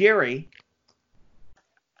Tajiri,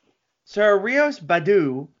 Sir Rios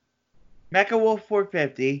Badu, Mecha Wolf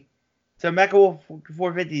 450. So Mecha Wolf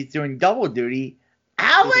 450 is doing double duty.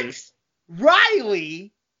 Alex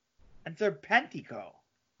Riley and Sir Pentico.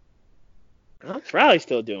 Alex Riley's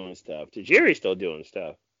still doing stuff. Tajiri's still doing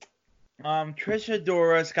stuff. Trisha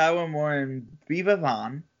Dora, Skyward Moore, and Viva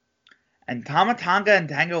Vaughn, and Tama Tonga and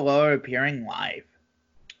Tangaloa appearing live.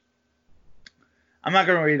 I'm not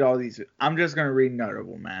going to read all these. I'm just going to read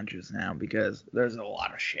notable matches now because there's a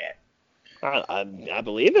lot of shit. I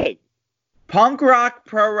believe it. Punk Rock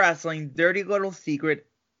Pro Wrestling, Dirty Little Secret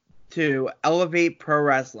to Elevate Pro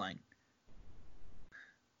Wrestling.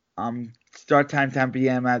 Start time 10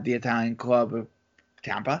 p.m. at the Italian Club of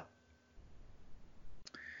Tampa.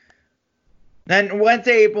 Then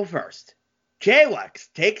Wednesday, April 1st, J-Lex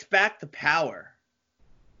takes back the power.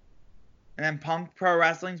 And then Punk Pro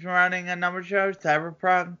Wrestling's been running a number of shows.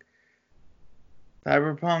 Cyberpunk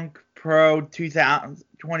Pro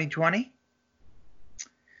 2020.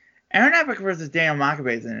 Aaron Epic versus Daniel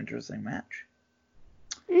Makabe is an interesting match.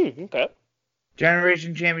 Okay.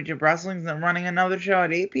 Generation Championship Wrestling's running another show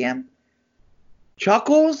at 8 p.m.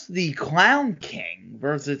 Chuckles the Clown King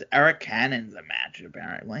versus Eric Cannon's a match,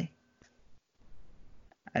 apparently.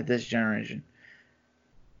 At this generation.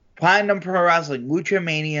 Platinum Pro Wrestling, Lucha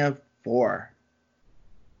Mania 4.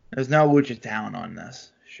 There's no Lucha talent on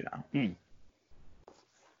this show.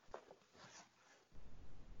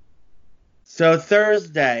 So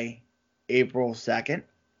Thursday, April 2nd.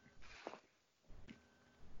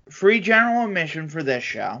 Free general admission for this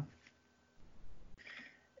show.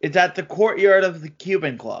 It's at the courtyard of the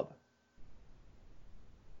Cuban Club.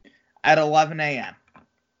 At 11 a.m.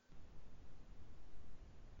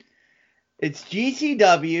 It's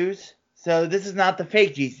GCW's, so this is not the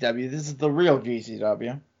fake GCW, this is the real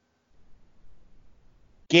GCW.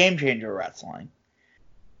 Game Changer Wrestling.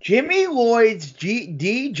 Jimmy Lloyd's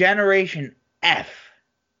D Generation F.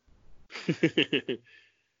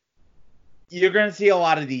 You're going to see a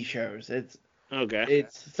lot of these shows. It's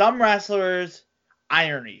some wrestlers'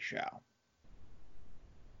 irony show.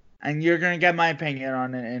 And you're going to get my opinion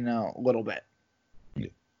on it in a little bit.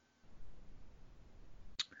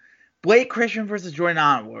 Blake Christian versus Jordan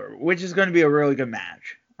Oliver, which is going to be a really good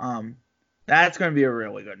match. That's going to be a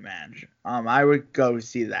really good match. I would go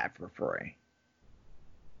see that for free.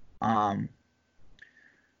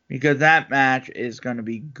 Because that match is going to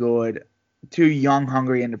be good. Two young,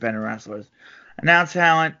 hungry, independent wrestlers. Announced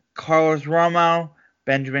talent, Carlos Romo,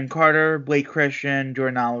 Benjamin Carter, Blake Christian,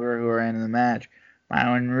 Jordan Oliver, who are in the match.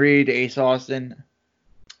 Myron Reed, Ace Austin,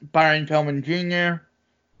 Byron Pillman Jr.,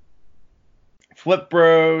 Flip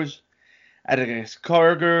Bros, Atticus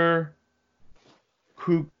Carger,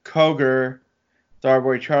 Koger,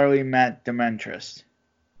 Starboy Charlie, Matt Demetrius.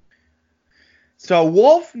 So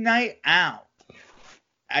Wolf Night Out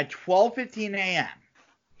at 12:15 a.m.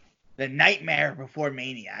 The Nightmare Before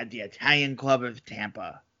Mania at the Italian Club of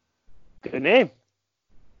Tampa. Good name.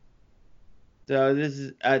 So this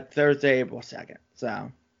is at Thursday, April 2nd.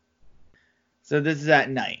 So this is at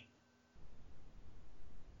night.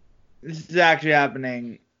 This is actually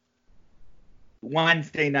happening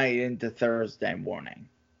Wednesday night into Thursday morning.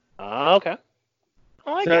 Okay.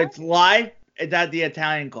 It's live. It's at the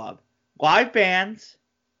Italian Club. Live bands,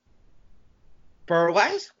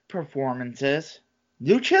 burlesque performances,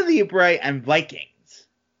 Lucha Libre, and Vikings.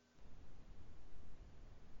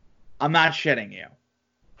 I'm not shitting you.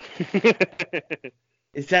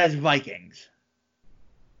 It says Vikings.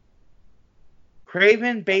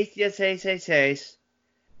 Craven, Bestia 666,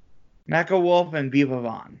 Mecha Wolf, and Viva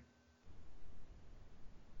Vaughn.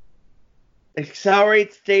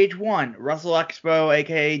 Accelerate Stage 1, Russell Expo,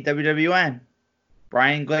 aka WWN.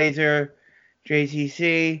 Brian Glazer,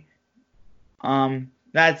 JCC.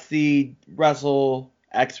 That's the Wrestle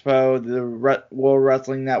Expo, the World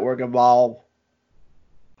Wrestling Network Evolve.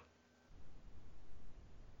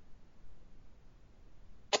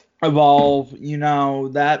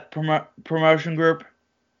 That promotion group.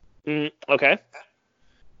 Okay.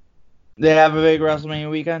 They have a big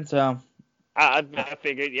WrestleMania weekend, so I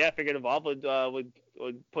figured Evolve would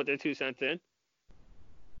put their 2 cents in.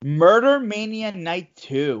 Murder Mania Night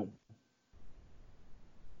 2.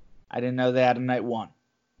 I didn't know they had a Night 1.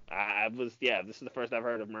 This is the first I've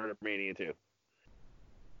heard of Murder Mania 2.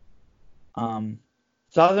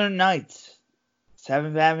 Southern Nights,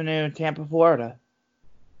 7th Avenue, Tampa, Florida.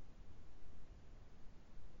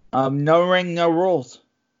 No ring, no rules.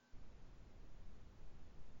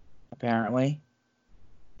 Apparently.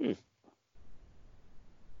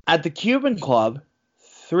 At the Cuban Club,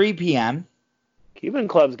 3 p.m. Cuban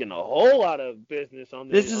Club's getting a whole lot of business on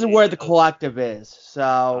this. This is where the collective is.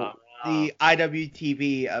 So the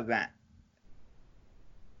IWTV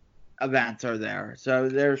events are there. So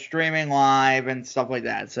they're streaming live and stuff like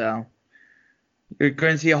that. So you're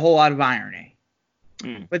going to see a whole lot of irony.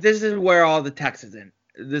 But this is where all the Texas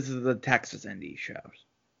this is the Texas Indie show.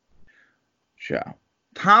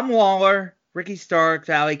 Tom Lawler, Ricky Starks,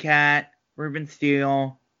 Alley Cat, Ruben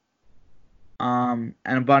Steele, and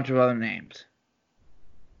a bunch of other names.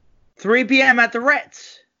 3 p.m. at the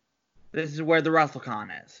Ritz. This is where the WrestleCon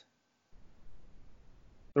is.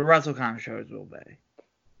 The WrestleCon shows will be.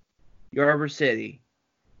 Yorba City,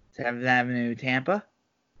 7th Avenue, Tampa.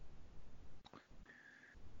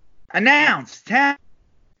 Announced 10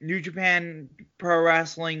 New Japan Pro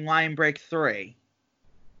Wrestling Line Break 3.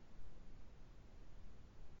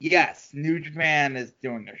 Yes, New Japan is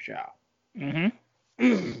doing their show.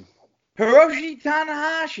 Hiroshi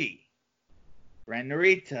Tanahashi, Ren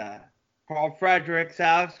Narita, Carl Fredericks,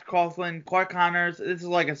 Alex Coughlin, Clark Connors. This is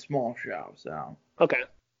like a small show, so. Okay.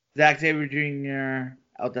 Zack Sabre Jr.,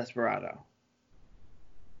 El Desperado.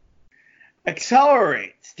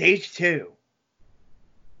 Accelerate, Stage 2.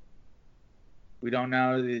 We don't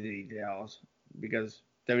know the details because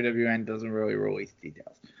WWN doesn't really release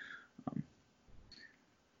details.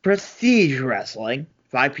 Prestige Wrestling,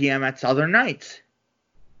 5 p.m. at Southern Nights.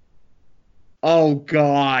 Oh,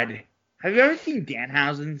 God. Have you ever seen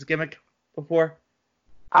Danhausen's gimmick before?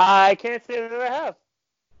 I can't say that I have.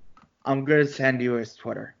 I'm going to send you his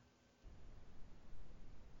Twitter.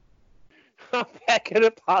 How bad could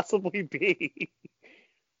it possibly be?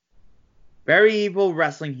 Very evil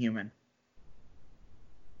wrestling human.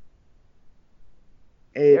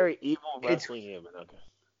 Very evil wrestling human. Okay.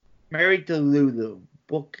 Married to Lulu.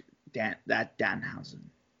 Book that Danhausen.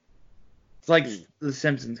 It's like the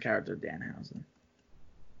Simpsons character Danhausen.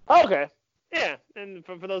 Okay. Yeah, and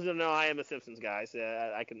for those who don't know, I am a Simpsons guy, so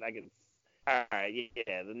I can. All right,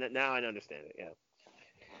 yeah. Now I understand it. Yeah,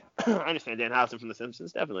 I understand Danhausen from the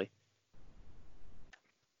Simpsons, definitely.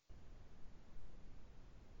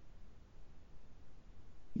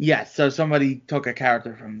 Yes, so somebody took a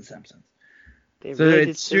character from the Simpsons. So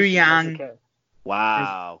it's Su Yang.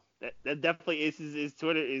 Wow, that definitely is his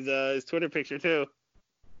Twitter picture too.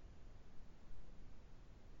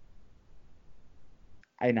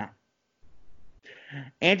 I know.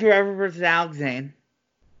 Andrew Everett versus Alex Zane.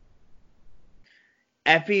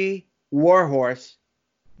 Effie Warhorse.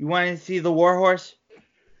 You want to see the Warhorse?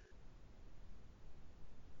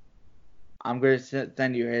 I'm going to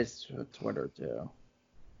send you his Twitter too.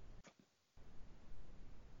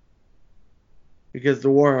 Because the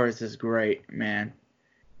Warhorse is great, man.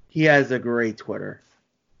 He has a great Twitter.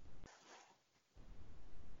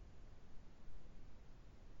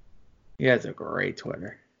 He has a great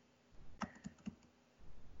Twitter.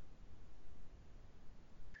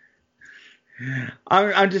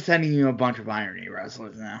 I'm just sending you a bunch of irony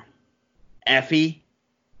wrestlers now. Effie,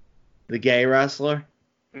 the gay wrestler.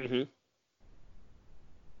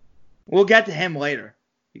 We'll get to him later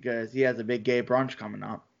because he has a big gay brunch coming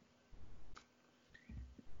up.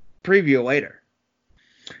 Preview later.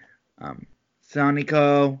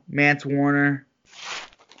 Sonico, Mance Warner.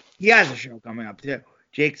 He has a show coming up too.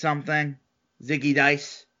 Jake something. Ziggy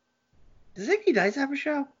Dice. Does Ziggy Dice have a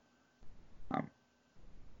show?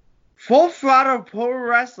 Full Throttle Pro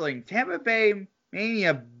Wrestling. Tampa Bay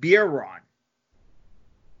Mania Beer Run.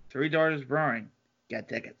 Three Daughters Brewing. Get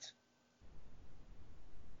tickets.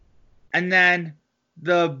 And then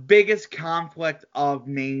the biggest conflict of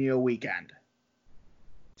Mania weekend.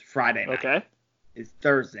 It's Friday night. Okay. It's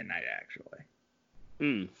Thursday night, actually.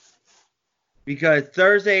 Because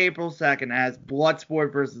Thursday, April 2nd, has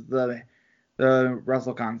Bloodsport versus the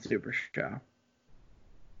WrestleCon Super Show.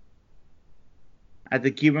 At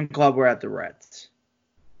the Cuban Club or at the Ritz.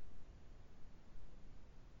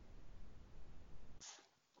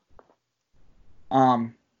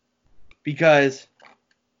 Because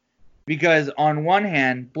on one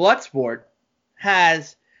hand, Bloodsport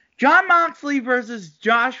has Jon Moxley versus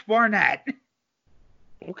Josh Barnett.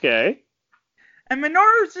 Okay. And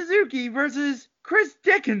Minoru Suzuki versus Chris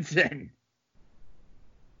Dickinson.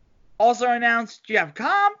 Also announced Jeff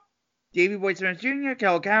Cobb, Davey Boy Smith Jr.,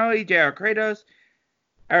 Kel Cowley, J.R. Kratos,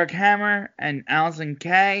 Eric Hammer, and Allison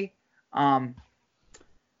Kay.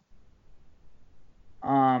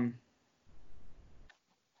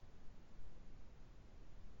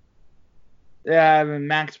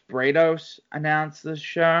 Max Brados announced this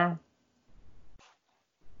show.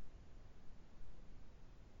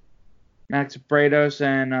 Max Brados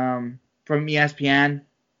and from ESPN.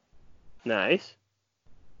 Nice.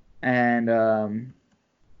 And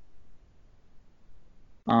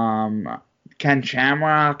Ken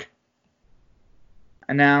Shamrock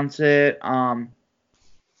announced it.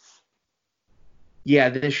 Yeah,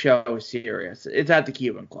 this show is serious. It's at the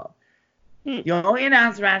Cuban Club. The only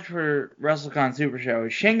announced match for WrestleCon Super Show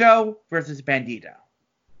is Shingo versus Bandito.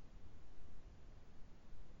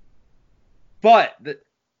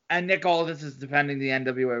 And Nick Aldis is defending the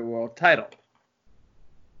NWA World Title.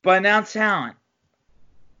 But announced talent: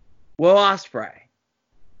 Will Ospreay,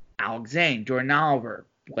 Alex Zane, Jordan Oliver,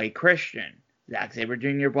 Blake Christian, Zack Sabre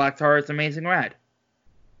Jr., Black Taurus, Amazing Red.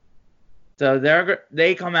 So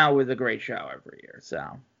they come out with a great show every year.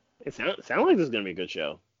 So it sounds like this is gonna be a good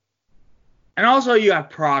show. And also you have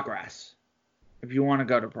Progress. If you want to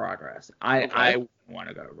go to Progress, I want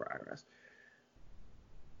to go to Progress.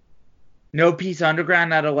 No Peace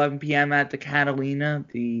Underground at 11 p.m. at the Catalina,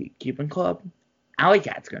 the Cuban Club. Alley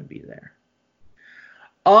Cat's gonna be there.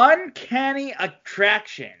 Uncanny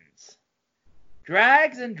Attractions,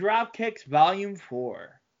 Drags and Dropkicks Volume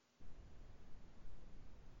 4.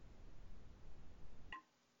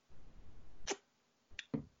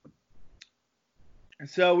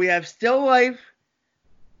 So we have Still Life.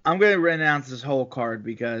 I'm going to announce this whole card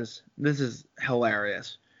because this is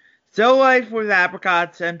hilarious. Still Life with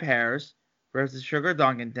Apricots and Pears versus Sugar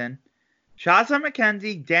Dunkinton. Shotzi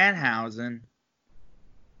McKenzie, Danhausen,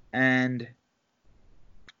 and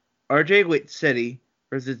RJ City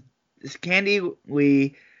versus Candy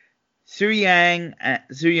Lee, Su Young,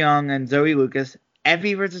 and Zoe Lucas.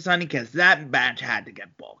 Effie versus Sunny Kiss. That match had to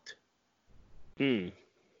get booked.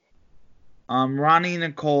 Ronnie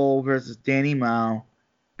Nicole versus Danny Moe,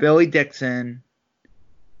 Billy Dixon,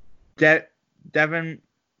 Devin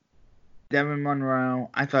Monroe.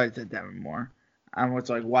 I thought it said Devin Moore. I was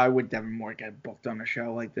like, why would Devin Moore get booked on a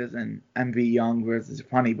show like this? And MV Young versus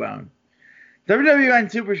Funny Bone.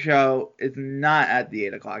 WWN Super Show is not at the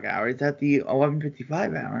 8 o'clock hour. It's at the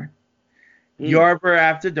 11:55 hour. Yarber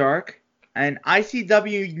After Dark and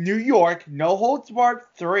ICW New York No Holds Barred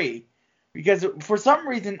 3. Because for some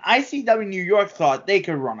reason, ICW New York thought they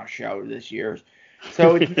could run a show this year.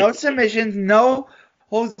 So it's no submissions, no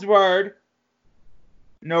holds barred,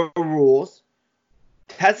 no rules.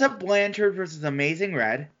 Tessa Blanchard versus Amazing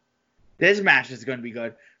Red. This match is going to be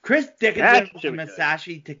good. Chris Dickinson versus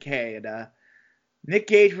Masashi Takeda. Nick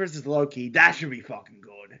Gage versus Loki. That should be fucking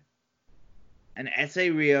good. And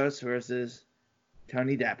S.A. Rios versus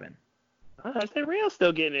Tony Deppen. S.A. Rios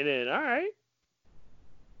still getting it in. All right.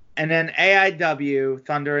 And then AIW,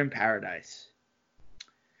 Thunder in Paradise.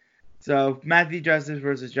 So, Matthew Justice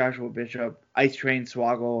versus Joshua Bishop, Ice Train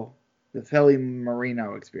Swoggle, the Philly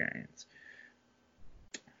Marino Experience.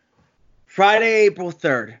 Friday, April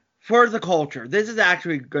 3rd, For the Culture. This is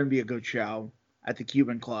actually going to be a good show at the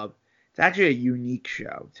Cuban Club. It's actually a unique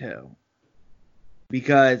show, too.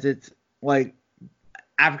 Because it's, like,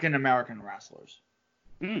 African-American wrestlers.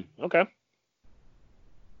 Okay.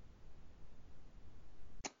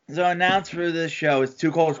 So announced for this show is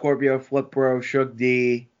Too Cold Scorpio, Flip Bro, Shug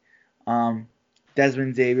D,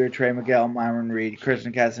 Desmond Xavier, Trey Miguel, Myron Reed,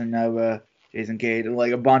 Christian Casanova, Jason Cade,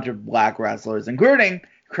 like a bunch of black wrestlers, including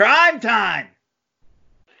Crime Time.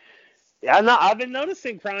 Yeah, I've been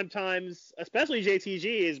noticing Crime Times, especially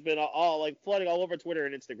JTG, has been all like flooding all over Twitter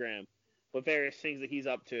and Instagram with various things that he's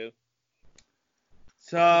up to.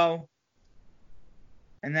 So,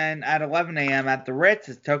 and then at 11 a.m. at the Ritz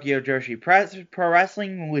is Tokyo Joshi Pro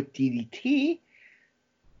Wrestling with DDT.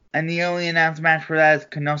 And the only announced match for that is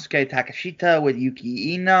Konosuke Takashita with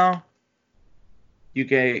Yuki Ueno.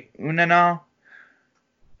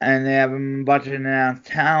 And they have a bunch of announced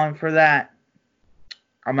talent for that.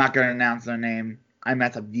 I'm not going to announce their name. I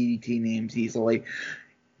mess up DDT names easily.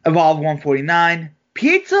 Evolve 149.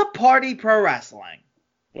 Pizza Party Pro Wrestling.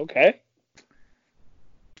 Okay.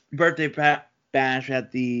 Birthday bash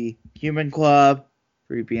at the Cuban Club,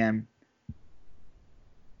 3 p.m.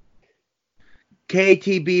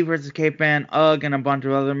 KTB versus Cape Man Ugg and a bunch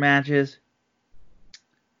of other matches.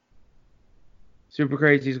 Super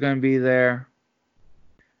Crazy's going to be there.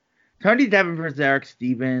 Tony Deppen versus Eric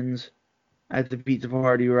Stevens. at the Pizza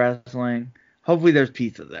Party Wrestling. Hopefully there's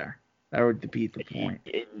pizza there. That would defeat the point.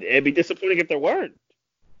 It'd be disappointing if there weren't.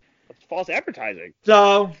 It's false advertising.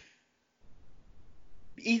 So,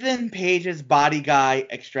 Ethan Page's Body Guy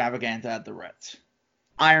Extravaganza at the Ritz.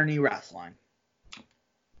 Irony Wrestling.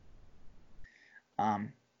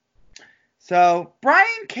 So,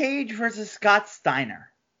 Brian Cage versus Scott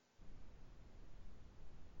Steiner.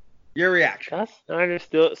 Your reaction?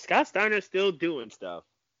 Scott Steiner's still doing stuff.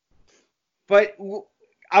 But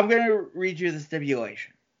I'm going to read you the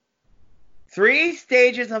stipulation. 3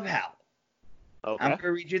 stages of hell. Okay. I'm going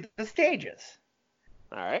to read you the stages.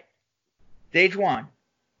 All right. Stage 1.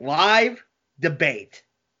 Live debate.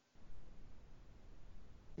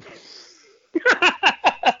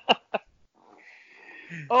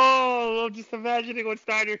 Oh, I'm just imagining what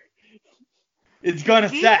Steiner. It's going to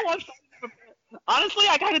set. Honestly,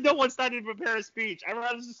 I kind of don't want Steiner to prepare a speech. I'd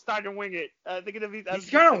rather just Steiner wing it. I think it'll be. He's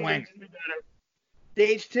going to wing.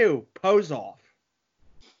 Stage 2. Pose off.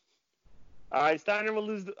 All right, Steiner will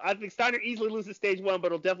lose. I think Steiner easily loses stage 1,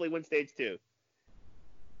 but he'll definitely win stage 2.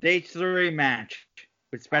 Stage 3 match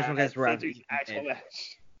with special guest referee. Actual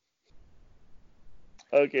match.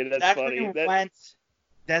 Okay, that's funny.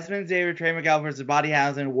 Desmond Xavier, Trey Miguel versus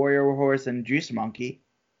Bodyhausen, Warrior Horse, and Juice Monkey.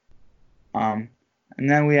 And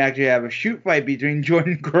then we actually have a shoot fight between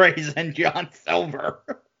Jordan Grace and John Silver.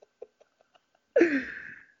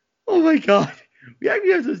 Oh my god. We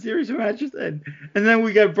actually have some serious matches and then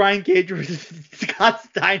we got Brian Cage versus Scott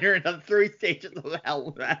Steiner in a 3 stages of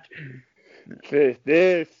hell match.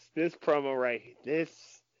 This promo right here.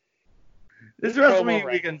 This WrestleMania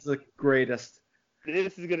weekend's the greatest.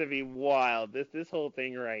 This is gonna be wild. This whole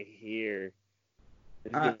thing right here.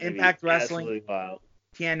 Impact Wrestling.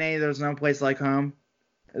 TNA, there's no place like home.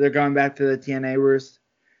 They're going back to the TNA roost.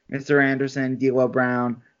 Mr. Anderson, D'Lo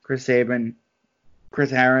Brown, Chris Sabin, Chris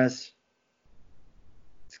Harris,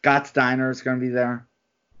 Scott Steiner is going to be there.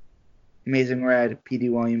 Amazing Red, P.D.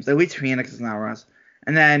 Williams. At least Phoenix is not Russ.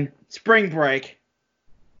 And then Spring Break.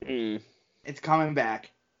 It's coming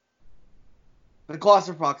back. The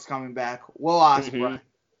Clusterfuck's coming back. Will Ospreay.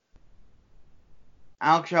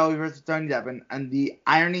 Alex Shelley versus Tony Deppen. And the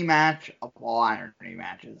irony match of all irony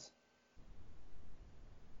matches.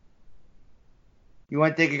 You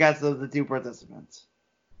want to take a guess of the 2 participants?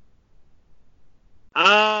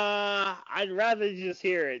 I'd rather just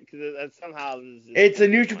hear it because somehow it's a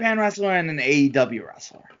New Japan wrestler and an AEW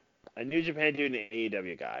wrestler. A New Japan dude and an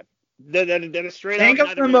AEW guy. Then a straight think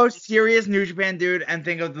of the most serious New Japan dude and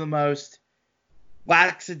think of the most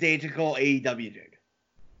lackadaisical AEW dude.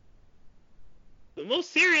 The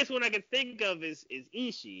most serious one I can think of is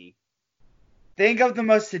Ishii. Think of the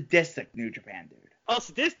most sadistic New Japan dude. Oh,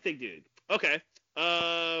 sadistic dude. Okay.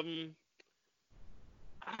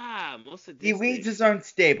 Most sadistic. He leads his own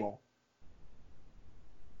stable.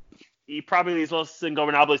 He probably leads Los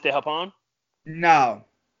Ingobernables de Japón? No.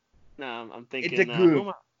 No, I'm thinking. It's a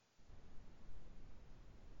goon.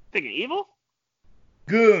 Thinking Evil?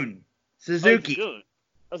 Goon. Suzuki. Oh, Goon.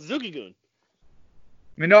 Oh, Suzuki-gun.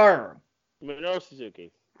 Minoru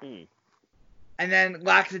Suzuki. And then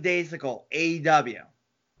lackadaisical AEW.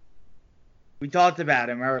 We talked about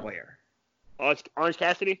him earlier. Orange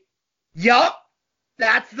Cassidy? Yup.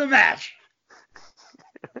 That's the match.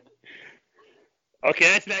 Okay,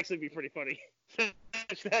 that should actually be pretty funny. That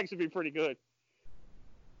should actually be pretty good.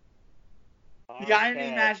 The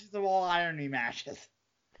irony matches of all irony matches.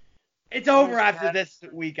 It's over after this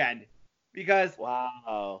weekend. Because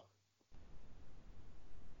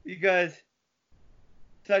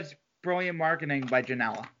such brilliant marketing by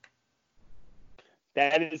Janela.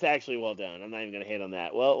 That is actually well done. I'm not even going to hate on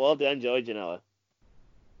that. Well done, Joey Janela.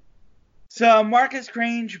 So, Marcus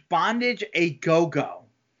Crange, Bondage a Go-Go.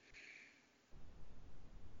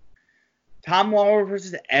 Tom Lawler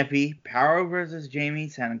versus Epi. Power versus Jamie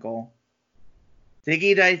Senecal.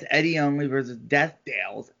 Ziggy Dice, Eddie Only versus Death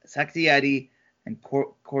Dales. Sexy Eddie and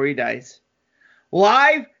Corey Dice.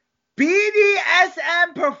 Live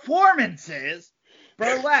BDSM performances.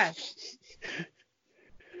 Burlesque.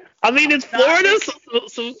 I mean, it's Florida,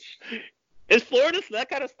 so it's Florida, so that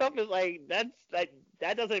kind of stuff is like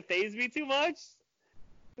that doesn't faze me too much.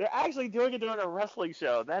 They're actually doing it during a wrestling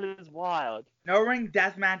show. That is wild. No ring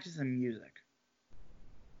death matches and music.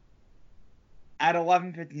 At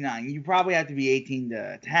 11:59, you probably have to be 18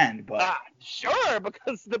 to attend, but sure,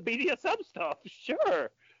 because the BDSM stuff, sure.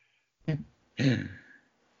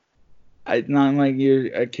 It's not like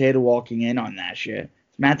you're a kid walking in on that shit.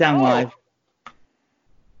 It's SmackDown Live.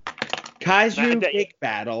 Kaiju Big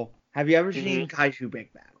Battle. Have you ever seen Kaiju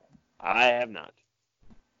Big Battle? I have not.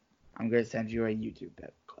 I'm going to send you a YouTube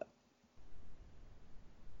clip.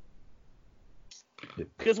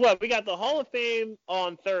 Because what? We got the Hall of Fame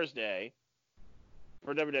on Thursday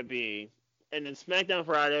for WWE, and then SmackDown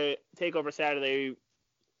Friday, TakeOver Saturday,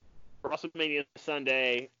 WrestleMania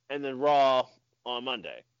Sunday, and then Raw on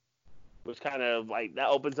Monday. Which kind of like that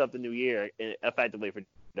opens up the new year effectively for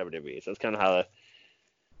WWE. So it's kind of how.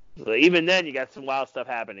 So even then, you got some wild stuff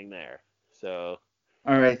happening there. So.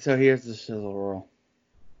 All right, so here's the sizzle roll.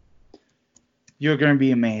 You're gonna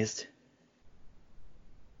be amazed.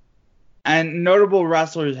 And notable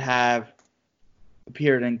wrestlers have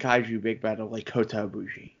appeared in Kaiju Big Battle, like Kota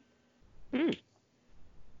Ibushi.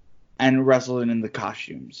 And wrestled in the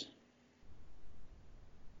costumes.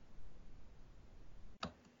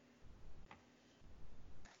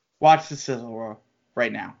 Watch the sizzle roll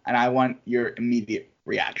right now, and I want your immediate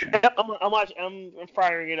reaction. I'm watching. I'm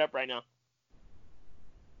firing it up right now.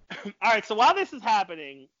 All right, so while this is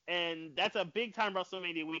happening, and that's a big time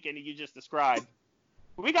WrestleMania weekend that you just described,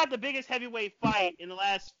 we got the biggest heavyweight fight in the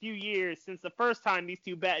last few years since the first time these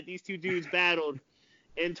two dudes battled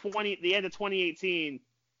in the end of 2018.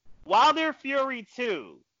 Wilder Fury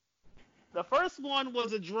 2. The first one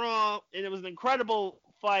was a draw, and it was an incredible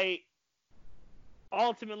fight.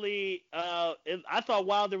 Ultimately, I thought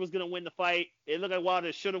Wilder was going to win the fight. It looked like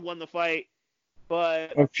Wilder should have won the fight,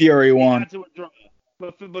 but Fury won. Got to a draw.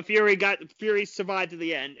 But Fury survived to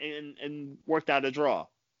the end and worked out a draw.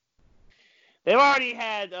 They've already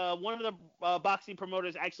had one of the boxing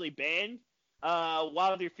promoters actually banned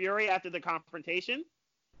Wilder Fury after the confrontation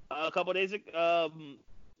a couple of days ago.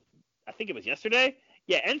 I think it was yesterday.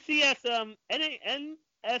 Yeah,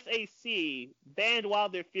 NSAC banned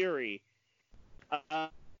Wilder Fury a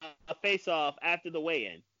face-off after the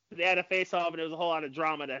weigh-in. They had a face-off, and there was a whole lot of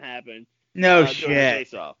drama that happened. No during the shit.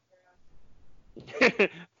 face-off.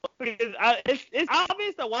 It's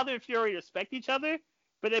obvious that Wilder and Fury respect each other,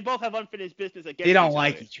 but they both have unfinished business against They don't each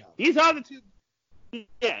like other. each other. These are the two.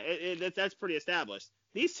 Yeah, that's pretty established.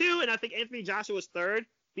 These two, and I think Anthony Joshua's third.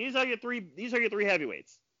 These are your three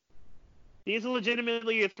heavyweights. These are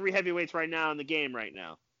legitimately your three heavyweights right now in the game right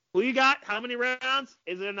now. Who you got? How many rounds?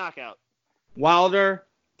 Is it a knockout? Wilder,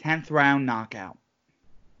 10th round knockout.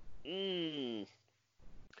 I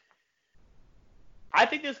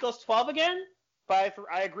think this goes 12 again, but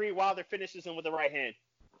I agree Wilder finishes him with the right hand.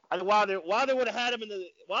 I think Wilder would have had him in the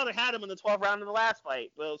 12th round in the last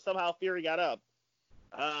fight, but somehow Fury got up.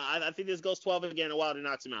 I think this goes 12 again and Wilder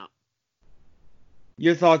knocks him out.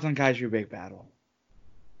 Your thoughts on Kaiju Big Battle?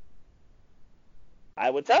 I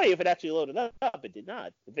would tell you if it actually loaded up. It did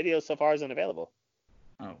not. The video so far is unavailable.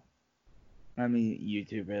 Oh. Let me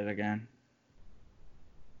YouTube it again.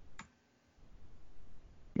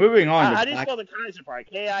 Moving on. How do you spell the Kaiser part?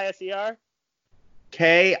 K-I-S-E-R?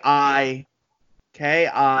 Kaiju.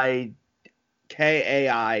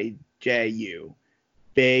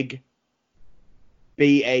 Big.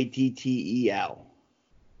 Battel.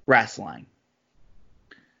 Wrestling.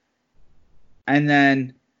 And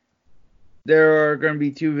then there are going to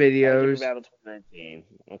be two videos. Battle 2019.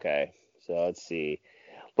 Okay. So let's see.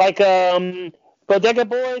 Like Bodega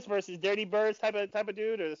Boys versus Dirty Birds type of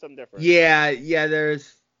dude, or something different? Yeah,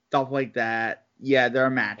 there's stuff like that. Yeah, there are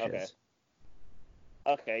matches.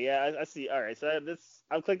 Okay, yeah, I see. All right, so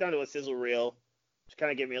I've clicked onto a sizzle reel, just kind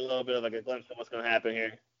of give me a little bit of like a glimpse of what's going to happen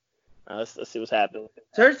here. Let's see what's happening.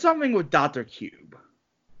 So there's something with Dr. Cube.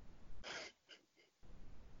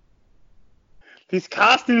 These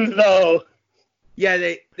costumes, though.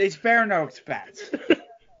 Yeah, they spare no expense.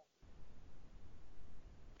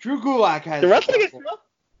 Drew Gulak has the wrestling itself.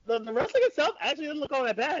 The wrestling itself actually doesn't look all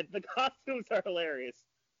that bad. The costumes are hilarious.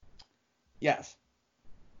 Yes.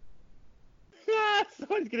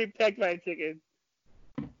 Someone's getting pecked by a chicken.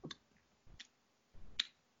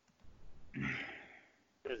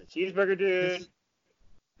 There's a cheeseburger dude.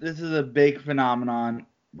 This is a big phenomenon.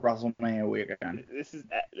 WrestleMania weekend. This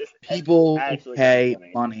People pay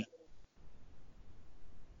money.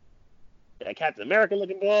 Yeah, Captain America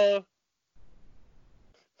looking bull.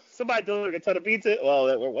 Somebody delivering a ton of pizza. Well,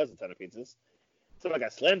 there was a ton of pizzas. Somebody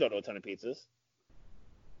got slammed onto a ton of pizzas.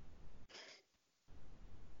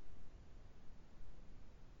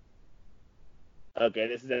 Okay,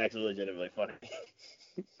 this is actually legitimately funny.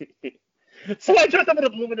 Somebody dressed up in a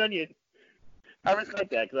blooming onion. I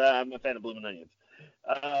respect that because I'm a fan of blooming onions.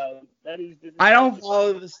 I don't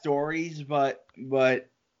follow the stories, but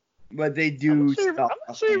they do stuff. I'm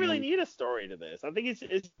not sure you really need a story to this. I think it's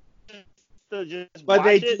just but watch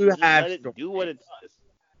they it do and have let it do what it does.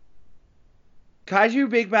 Kaiju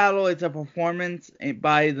Big Battle, it's a performance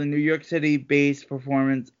by the New York City-based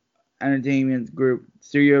performance entertainment group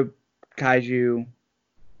Studio Kaiju.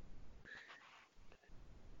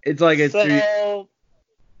 It's like a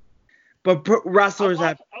but wrestlers I'm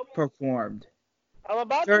have watch- performed. I'm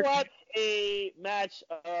about to 13 watch a match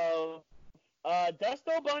of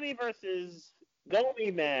Dusto Bunny versus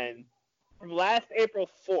Gomi Man from last April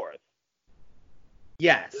 4th.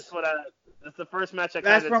 Yes. That's the first match I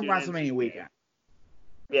That's kind of from WrestleMania weekend.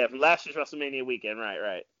 Yeah, from last year's WrestleMania weekend.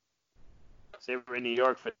 Right. So they were in New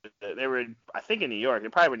York I think in New York. They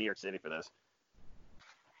probably were in New York City for this.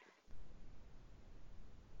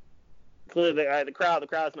 Clearly, the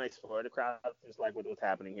crowd's nice for it. The crowd just like what's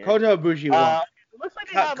happening here. Kota Ibushi won. It looks like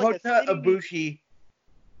they have like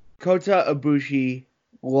Kota Ibushi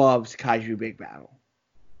loves Kaiju Big Battle.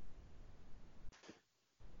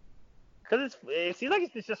 Because it seems like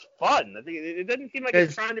it's just fun. I think it doesn't seem like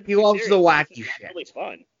it's trying to be he loves serious. the wacky it's shit. Really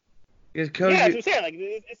fun. Because Yeah, that's what I'm saying. Like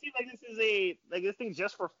it seems like this thing's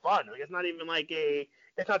just for fun. Like it's not even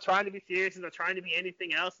it's not trying to be serious. It's not trying to be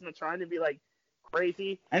anything else. It's not trying to be like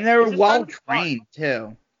crazy. And they're well trained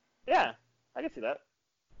too. Yeah, I can see that.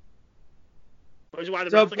 Which is why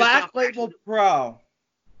So Black Label Pro.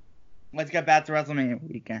 Let's get back to WrestleMania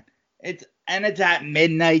weekend. It's at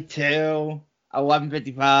midnight too.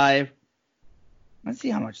 11:55. Let's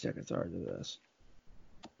see how much tickets are to this.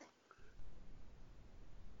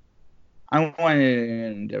 I wanted it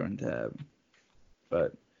in a different tab,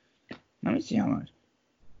 but let me see how much.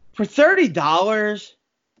 For $30,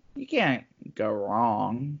 you can't go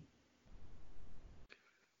wrong.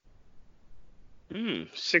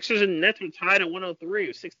 Sixers and Nets were tied at 103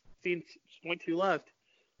 with 16.2 left.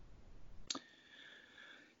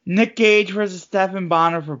 Nick Gage versus Stephen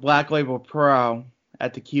Bonner for Black Label Pro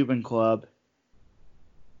at the Cuban Club.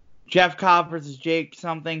 Jeff Cobb versus Jake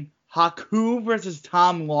something. Haku versus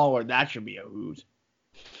Tom Lawler. That should be a hoot.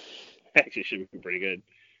 Actually, should be pretty good.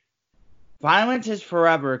 Violence is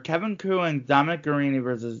Forever. Kevin Koo and Dominic Garrini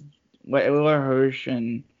versus Wheeler Hirsch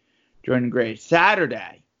and Jordan Grace.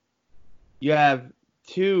 Saturday, you have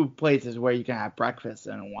two places where you can have breakfast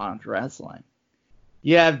and watch wrestling.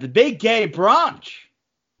 You have the Big Gay Brunch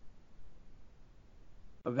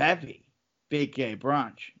of Effie. Big Gay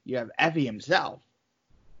Brunch. You have Effie himself.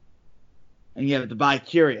 And you have the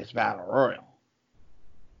Bi-Curious Battle Royal.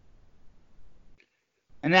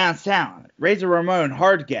 Announced talent. Razor Ramon,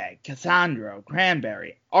 Hardgay, Cassandro,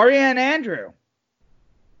 Cranberry, Ariane Andrew,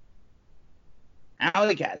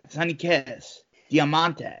 Alley Cat, Sunny Kiss,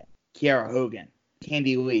 Diamante, Kiara Hogan,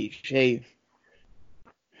 Candy Lee, Shay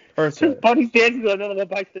Ursa. Buddy's dancing on another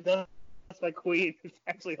Bites the Dust by Queen. It's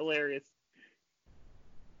actually hilarious.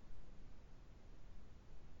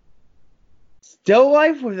 Still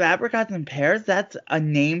Life with Apricots and Pears? That's a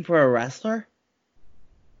name for a wrestler?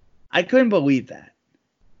 I couldn't believe that.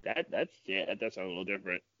 That's a little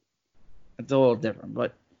different. It's a little different,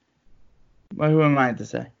 but who am I to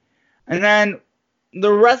say? And then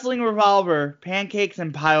the Wrestling Revolver, Pancakes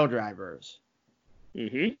and Pile Drivers.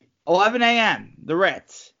 11 a.m., the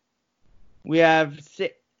Ritz. We have Sami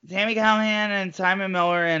Callihan and Simon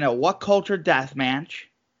Miller in a What Culture death match.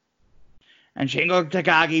 And Shingo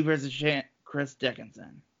Takagi versus Chris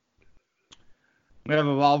Dickinson. We have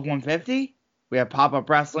Evolve 150. We have Pop-Up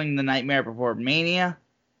Wrestling, The Nightmare Before Mania.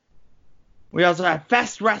 We also have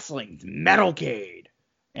Fest Wrestling's Metalcade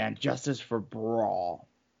and Justice for Brawl.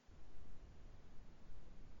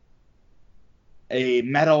 A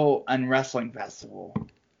metal and wrestling festival.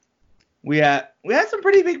 We had some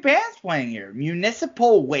pretty big bands playing here.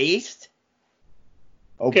 Municipal Waste.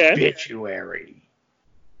 Okay. Obituary.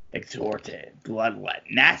 Exhorted. Bloodlet.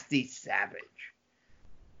 Nasty Savage.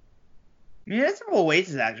 Municipal Waste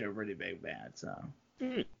is actually a pretty big band, so.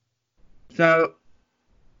 So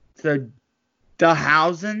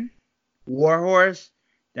DeHausen, Warhorse,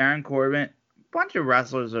 Darren Corbin, a bunch of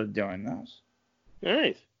wrestlers are doing this.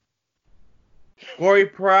 Nice. Glory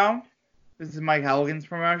Pro, this is Mike Halligan's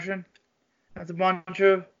promotion. That's a bunch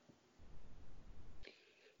of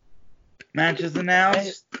matches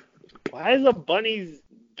announced. Why is the Bunny's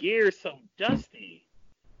gear so dusty?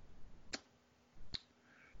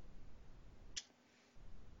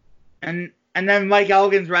 And then Mike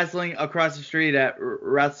Elgin's wrestling across the street at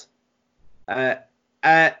WrestleCon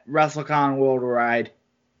Worldwide.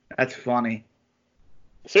 That's funny.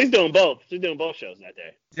 So he's doing both. He's doing both shows that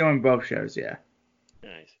day. He's doing both shows, yeah.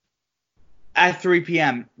 Nice. At 3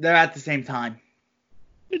 p.m. They're at the same time.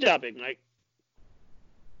 Good job, Big Mike.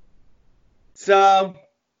 So,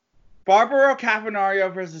 Barbaro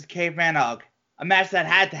Cavernario versus Caveman Hug, a match that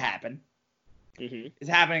had to happen, is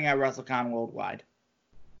happening at WrestleCon Worldwide.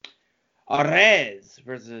 Arez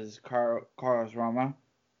versus Carlos Roma.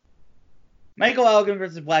 Michael Elgin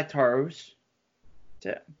versus Black Taurus.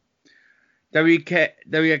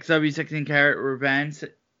 WXW 16 Karat Revenge.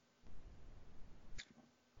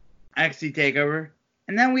 NXT TakeOver.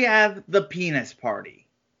 And then we have the Penis Party.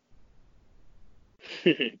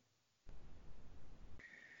 We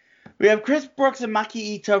have Chris Brooks and Maki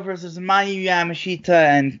Ito versus Mayu Yamashita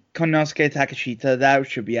and Konosuke Takashita. That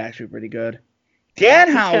should be actually pretty good.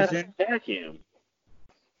 Danhausen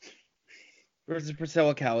versus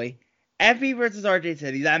Priscilla Kelly. Effie versus RJ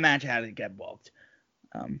City. That match had to get booked.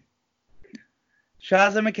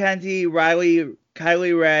 Shazza McKenzie,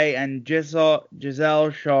 Kylie Ray, and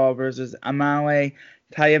Giselle Shaw versus Amale,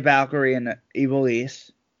 Taya Valkyrie, and Evil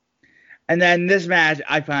East. And then this match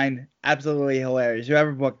I find absolutely hilarious.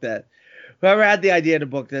 Whoever booked it. Whoever had the idea to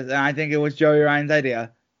book this, and I think it was Joey Ryan's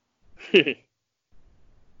idea. And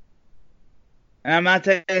I'm not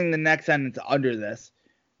saying the next sentence under this.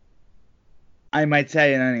 I might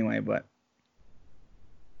say it anyway, but.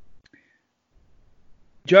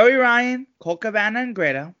 Joey Ryan, Colt Cabana, and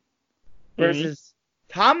Grado versus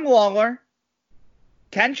Tom Lawler,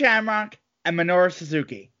 Ken Shamrock, and Minoru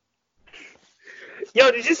Suzuki. Yo,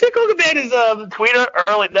 did you see Colt Cabana's tweet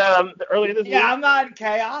earlier this week? Yeah, I'm not in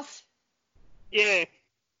chaos. Yeah.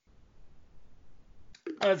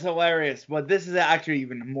 That's hilarious, but this is actually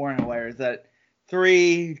even more hilarious. That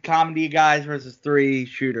 3 comedy guys versus 3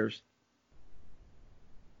 shooters.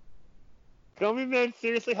 Gummy Man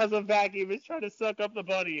seriously has a vacuum. He's trying to suck up the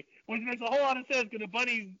bunny, which makes a whole lot of sense because the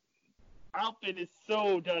bunny's outfit is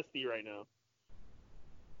so dusty right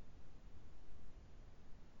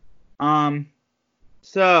now.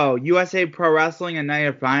 So USA Pro Wrestling and Night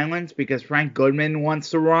of Violence, because Frank Goodman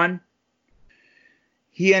wants to run.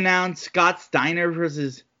 He announced Scott Steiner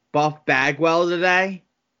versus Buff Bagwell today.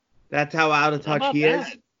 That's how out of touch he is.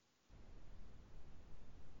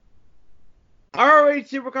 ROH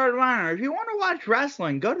Supercard of Honor. If you want to watch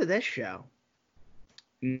wrestling, go to this show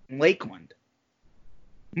in Lakeland.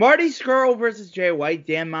 Marty Scurll versus Jay White.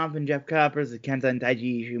 Dan Maff and Jeff Cobb versus Kenta and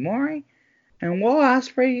Taiji Ishimori. And Will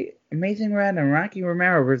Ospreay, Amazing Red, and Rocky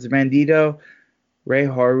Romero versus Bandito, Ray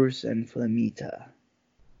Horus, and Flamita.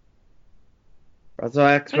 Wrestle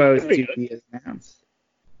Expo is to be announced.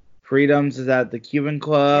 Freedoms is at the Cuban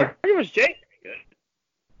Club. Pretty much Jake.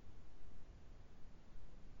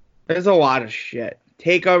 There's a lot of shit.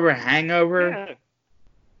 Takeover, Hangover,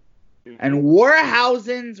 Yeah. and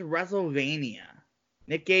Warhausen's WrestleMania.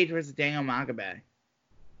 Nick Gage versus Daniel Makabe.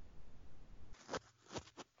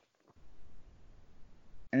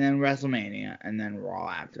 And then WrestleMania, and then Raw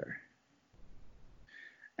after.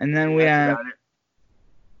 And then we have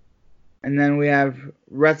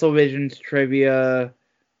WrestleVision's trivia.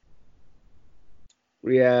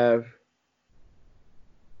 We have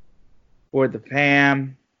For the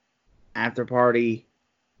Fam, After Party.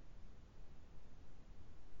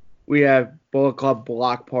 We have Bullet Club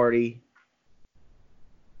Block Party.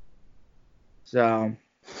 So,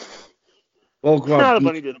 Bullet Club. Not a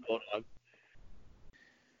bunny did a bulldog.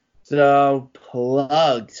 So,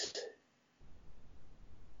 plugs.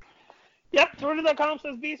 Yep, Twitter.com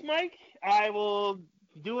says Beast Mike. I will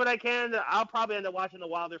do what I can. I'll probably end up watching the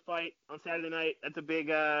Wilder fight on Saturday night. That's a big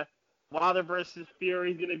Wilder versus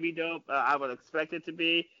Fury is going to be dope. I would expect it to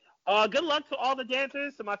be. Good luck to all the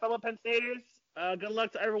dancers, to my fellow Penn Staters. Good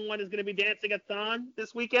luck to everyone who's going to be dancing at Thon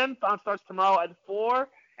this weekend. Thon starts tomorrow at 4,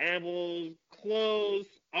 and will close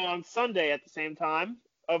on Sunday at the same time.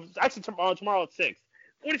 Actually, tomorrow at 6.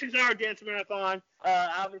 46-hour dance marathon.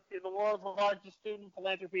 Obviously, the world's largest student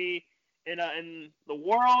philanthropy in the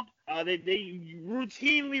world. They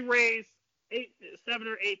routinely raise 7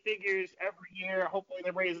 or 8 figures every year. Hopefully,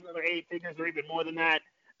 they raise another 8 figures or even more than that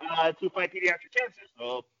to fight pediatric cancer.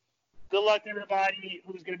 So, good luck to everybody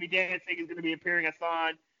who's going to be dancing, is going to be appearing at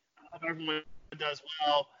Thon. I hope everyone does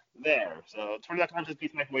well there. So, Twitter.com says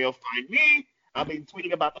Peace Mike, where you'll find me. I'll be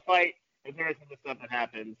tweeting about the fight and various other stuff that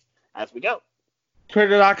happens as we go.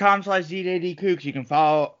 Twitter.com/DJDCooks. You can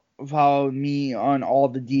follow me on all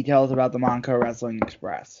the details about the Monco Wrestling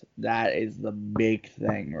Express. That is the big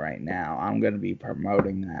thing right now. I'm going to be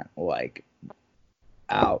promoting that like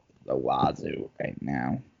out the wazoo right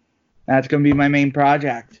now. That's going to be my main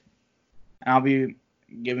project. And I'll be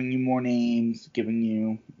giving you more names, giving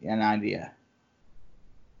you an idea.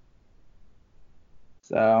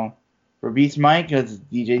 So, for Beast Mike, it's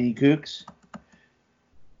DJ Cooks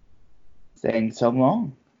saying so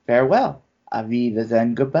long, farewell, Avida,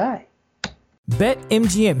 and goodbye.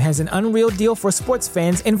 BetMGM has an unreal deal for sports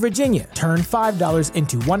fans in Virginia. Turn $5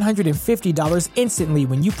 into $150 instantly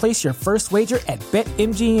when you place your first wager at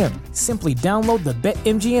BetMGM. Simply download the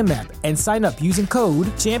BetMGM app and sign up using code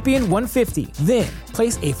Champion150. Then,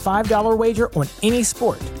 Place a $5 wager on any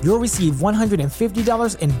sport. You'll receive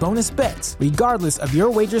 $150 in bonus bets, regardless of your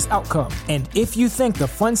wager's outcome. And if you think the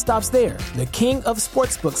fun stops there, the King of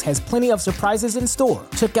Sportsbooks has plenty of surprises in store.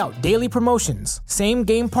 Check out daily promotions,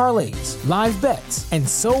 same-game parlays, live bets, and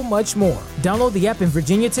so much more. Download the app in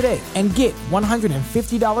Virginia today and get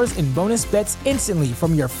 $150 in bonus bets instantly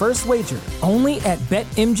from your first wager. Only at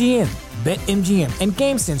BetMGM. BetMGM and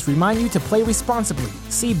GameSense remind you to play responsibly.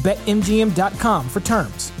 See BetMGM.com for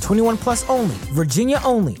terms. 21 plus only. Virginia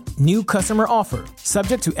only. New customer offer.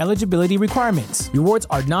 Subject to eligibility requirements. Rewards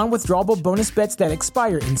are non-withdrawable bonus bets that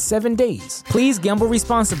expire in 7 days. Please gamble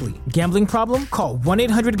responsibly. Gambling problem? Call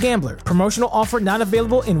 1-800-GAMBLER. Promotional offer not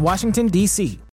available in Washington, D.C.